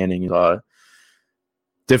understanding is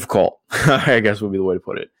difficult, I guess would be the way to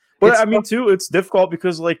put it. But it's difficult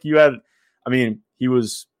because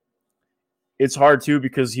it's hard too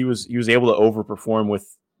because he was able to overperform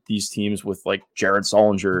with these teams with like Jared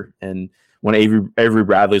Sullinger and when Avery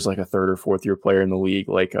Bradley's like a third or fourth year player in the league.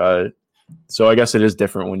 So I guess it is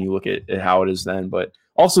different when you look at how it is then, but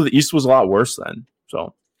also the East was a lot worse then.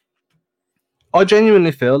 So I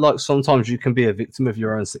genuinely feel like sometimes you can be a victim of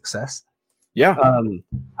your own success. Yeah. And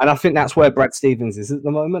I think that's where Brad Stevens is at the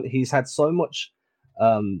moment. He's had so much,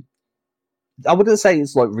 I wouldn't say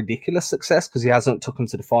it's like ridiculous success because he hasn't took him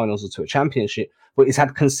to the finals or to a championship, but he's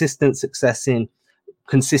had consistent success in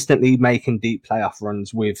consistently making deep playoff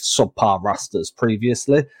runs with subpar rosters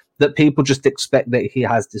previously, that people just expect that he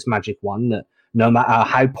has this magic wand that no matter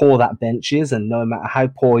how poor that bench is and no matter how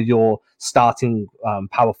poor your starting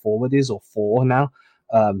power forward is, or four now,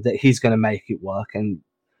 that he's going to make it work. And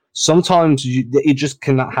sometimes it just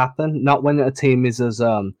cannot happen, not when a team is as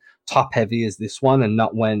top heavy as this one, and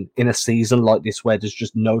not when in a season like this where there's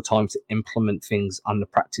just no time to implement things on the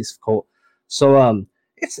practice court. So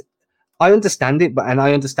I understand it, and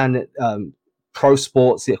I understand that pro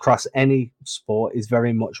sports across any sport is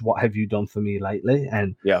very much what have you done for me lately,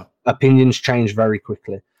 and opinions change very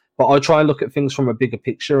quickly. But I try and look at things from a bigger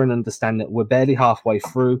picture and understand that we're barely halfway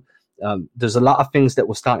through. There's a lot of things that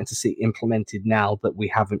we're starting to see implemented now that we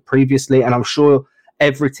haven't previously, and I'm sure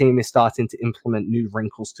every team is starting to implement new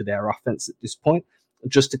wrinkles to their offense at this point,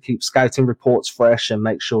 just to keep scouting reports fresh and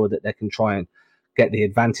make sure that they can try and get the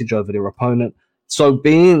advantage over their opponent. So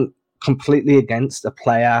being completely against a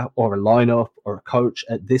player or a lineup or a coach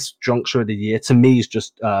at this juncture of the year, to me, is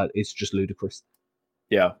just it's just ludicrous.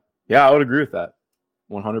 Yeah, I would agree with that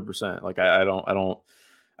 100%. Like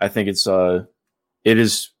I think there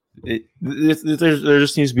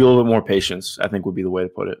just needs to be a little bit more patience, I think would be the way to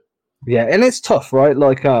put it. Yeah, and it's tough, right?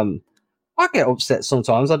 Like, I get upset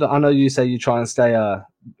sometimes. I know you say you try and stay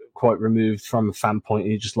quite removed from a fan point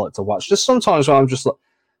and you just like to watch. Just sometimes when I'm just like,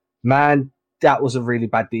 man, that was a really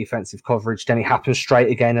bad defensive coverage. Then it happens straight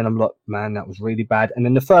again, and I'm like, man, that was really bad. And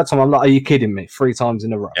then the third time, I'm like, are you kidding me? 3 times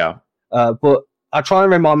in a row. Yeah. But I try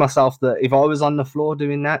and remind myself that if I was on the floor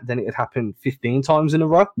doing that, then it would happen 15 times in a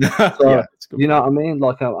row. So, you know what I mean?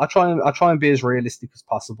 Like, I try and be as realistic as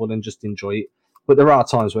possible and just enjoy it. But there are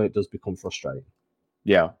times where it does become frustrating.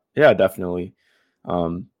 Yeah, definitely.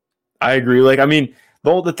 I agree. Like, I mean,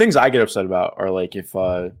 the things I get upset about are like if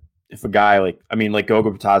a guy like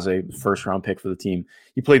Goga Bitadze, first round pick for the team,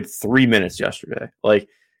 he played 3 minutes yesterday. Like,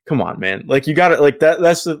 come on, man. Like, you got it. Like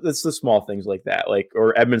that's the small things like that. Like,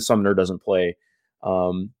 or Edmund Sumner doesn't play.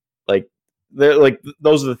 Like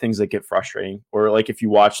those are the things that get frustrating. Or like if you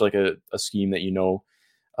watch like a scheme that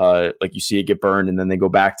like you see it get burned and then they go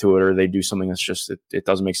back to it, or they do something that's just it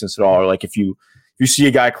doesn't make sense at all. Or like if you see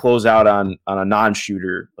a guy close out on a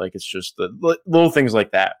non-shooter, like it's just the little things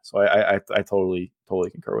like that. So I totally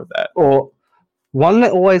concur with that. Or one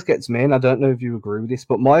that always gets me, and I don't know if you agree with this,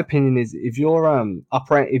 but my opinion is if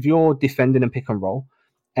you're defending and pick and roll,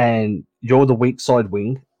 and you're the weak side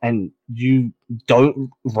wing, and you don't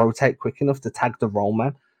rotate quick enough to tag the roll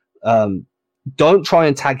man, don't try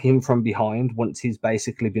and tag him from behind once he's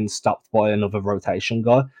basically been stopped by another rotation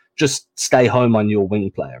guy. Just stay home on your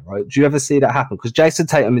wing player, right? Do you ever see that happen? Because Jason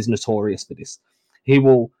Tatum is notorious for this. He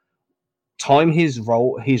will time his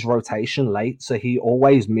rotation late, so he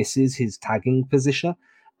always misses his tagging position,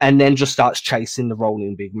 and then just starts chasing the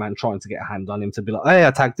rolling big man, trying to get a hand on him to be like, hey,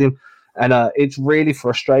 I tagged him. And it's really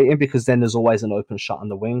frustrating because then there's always an open shot on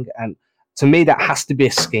the wing. And to me, that has to be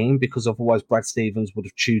a scheme, because otherwise Brad Stevens would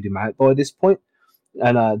have chewed him out by this point.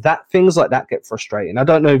 And things like that get frustrating. I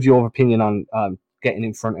don't know if your opinion on getting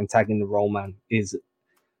in front and tagging the roll man is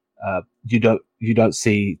you don't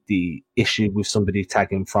see the issue with somebody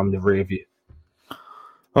tagging from the rear view.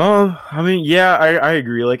 I mean, yeah, I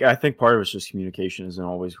agree. Like, I think part of it's just communication isn't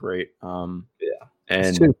always great. And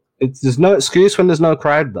there's no excuse when there's no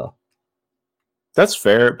crowd, though. That's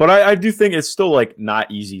fair, but I do think it's still like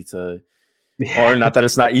not easy to, or not that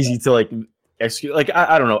it's not easy to like excuse. Like,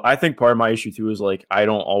 I don't know. I think part of my issue too is like I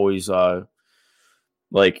don't always I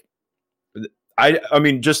I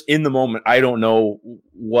mean, just in the moment, I don't know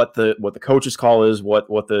what the coach's call is, what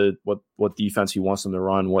defense he wants them to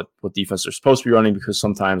run, what defense they're supposed to be running, because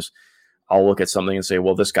sometimes I'll look at something and say,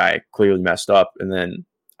 well, this guy clearly messed up, and then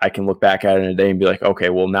I can look back at it in a day and be like, okay,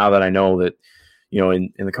 well, now that I know that,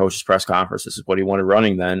 in the coach's press conference, this is what he wanted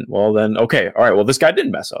running, then okay, all right, well, this guy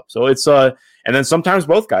didn't mess up. So it's and then sometimes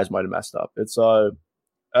both guys might have messed up. It's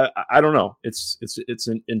I don't know. It's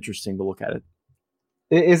interesting to look at it.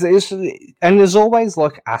 It is, and there's always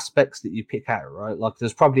like aspects that you pick out, right? Like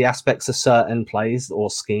there's probably aspects of certain plays or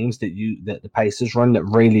schemes that the Pacers run that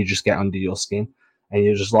really just get under your skin, and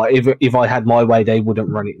you're just like, if I had my way, they wouldn't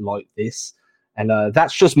run it like this. And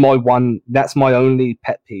that's just that's my only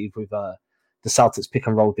pet peeve with the Celtics pick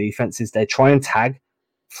and roll defense is they try and tag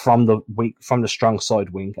from the strong side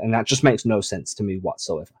wing, and that just makes no sense to me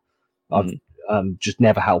whatsoever. Just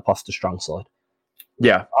never help off the strong side.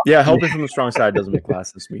 Yeah, helping from the strong side doesn't make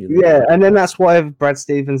class this me either. Yeah, and then that's why Brad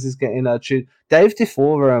Stevens is getting chewed. Dave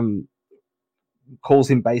DeFore calls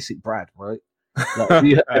him Basic Brad, right? Like,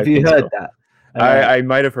 have you heard that? I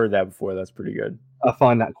might have heard that before. That's pretty good. I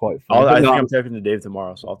find that quite funny. I think I'm talking to Dave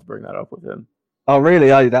tomorrow, so I'll have to bring that up with him. Oh,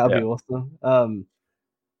 really? Oh, that would be awesome.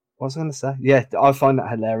 What was I going to say? Yeah, I find that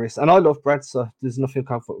hilarious. And I love Brad, so there's nothing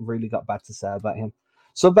I've really got bad to say about him.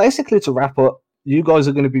 So basically, to wrap up, you guys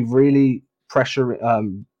are going to be really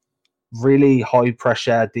really high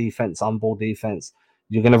pressure defense, on ball defense.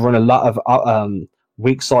 You're going to run a lot of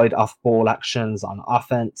weak side off ball actions on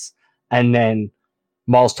offense, and then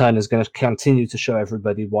Miles Turner is going to continue to show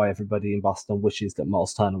everybody why everybody in Boston wishes that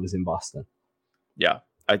Miles Turner was in Boston. Yeah,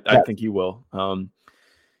 I think he will.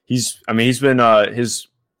 He's been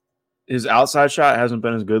his outside shot hasn't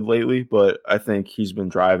been as good lately, but I think he's been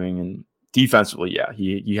driving, and defensively, yeah,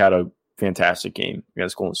 he had a fantastic game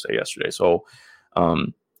against Golden State yesterday. So,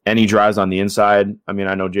 any drives on the inside, I mean,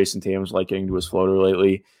 I know Jason Tatum's like getting to his floater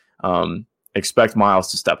lately. Expect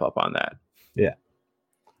Miles to step up on that. Yeah.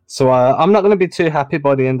 So I'm not going to be too happy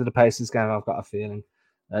by the end of the Pacers game, I've got a feeling.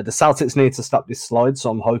 The Celtics need to stop this slide,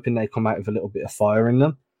 so I'm hoping they come out with a little bit of fire in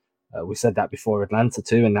them. We said that before Atlanta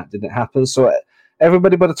too, and that didn't happen. So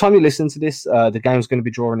everybody, by the time you listen to this, the game's going to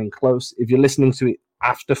be drawing in close. If you're listening to it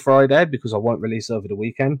after Friday, because I won't release over the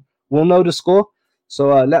weekend, we'll know the score.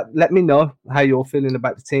 So let me know how you're feeling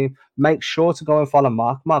about the team. Make sure to go and follow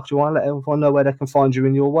Mark. Mark, do you want to let everyone know where they can find you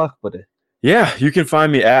in your work, buddy? Yeah, you can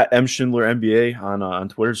find me at mschindlerNBA on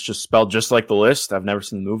Twitter. It's just spelled just like the list. I've never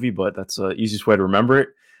seen the movie, but that's the easiest way to remember it.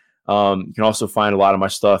 You can also find a lot of my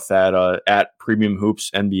stuff at Premium Hoops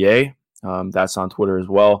NBA. That's on Twitter as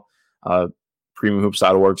well.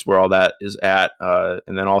 PremiumHoops.org is where all that is at.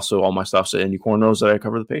 And then also all my stuff's at Indy Cornrows that I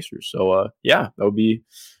cover the Pacers. So yeah, that would be,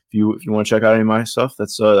 if you want to check out any of my stuff,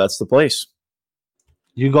 that's the place.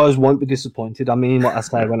 You guys won't be disappointed. I mean what I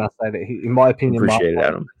say when I say that. In my opinion, appreciate it,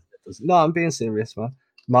 Adam. No, I'm being serious, man.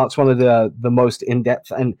 Mark's one of the most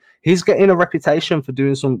in-depth, and he's getting a reputation for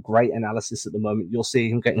doing some great analysis at the moment. You'll see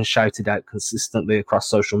him getting shouted out consistently across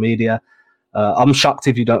social media. I'm shocked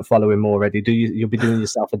if you don't follow him already. You'll be doing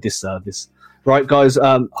yourself a disservice. Right, guys,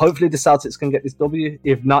 hopefully the Celtics can get this W.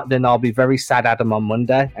 If not, then I'll be very sad Adam on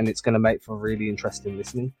Monday, and it's going to make for really interesting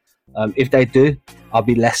listening. If they do, I'll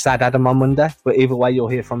be less sad Adam on Monday. But either way, you'll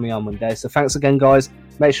hear from me on Monday. So thanks again, guys.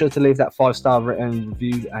 Make sure to leave that 5-star written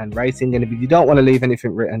review and rating. And if you don't want to leave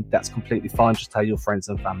anything written, that's completely fine. Just tell your friends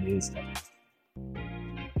and family instead.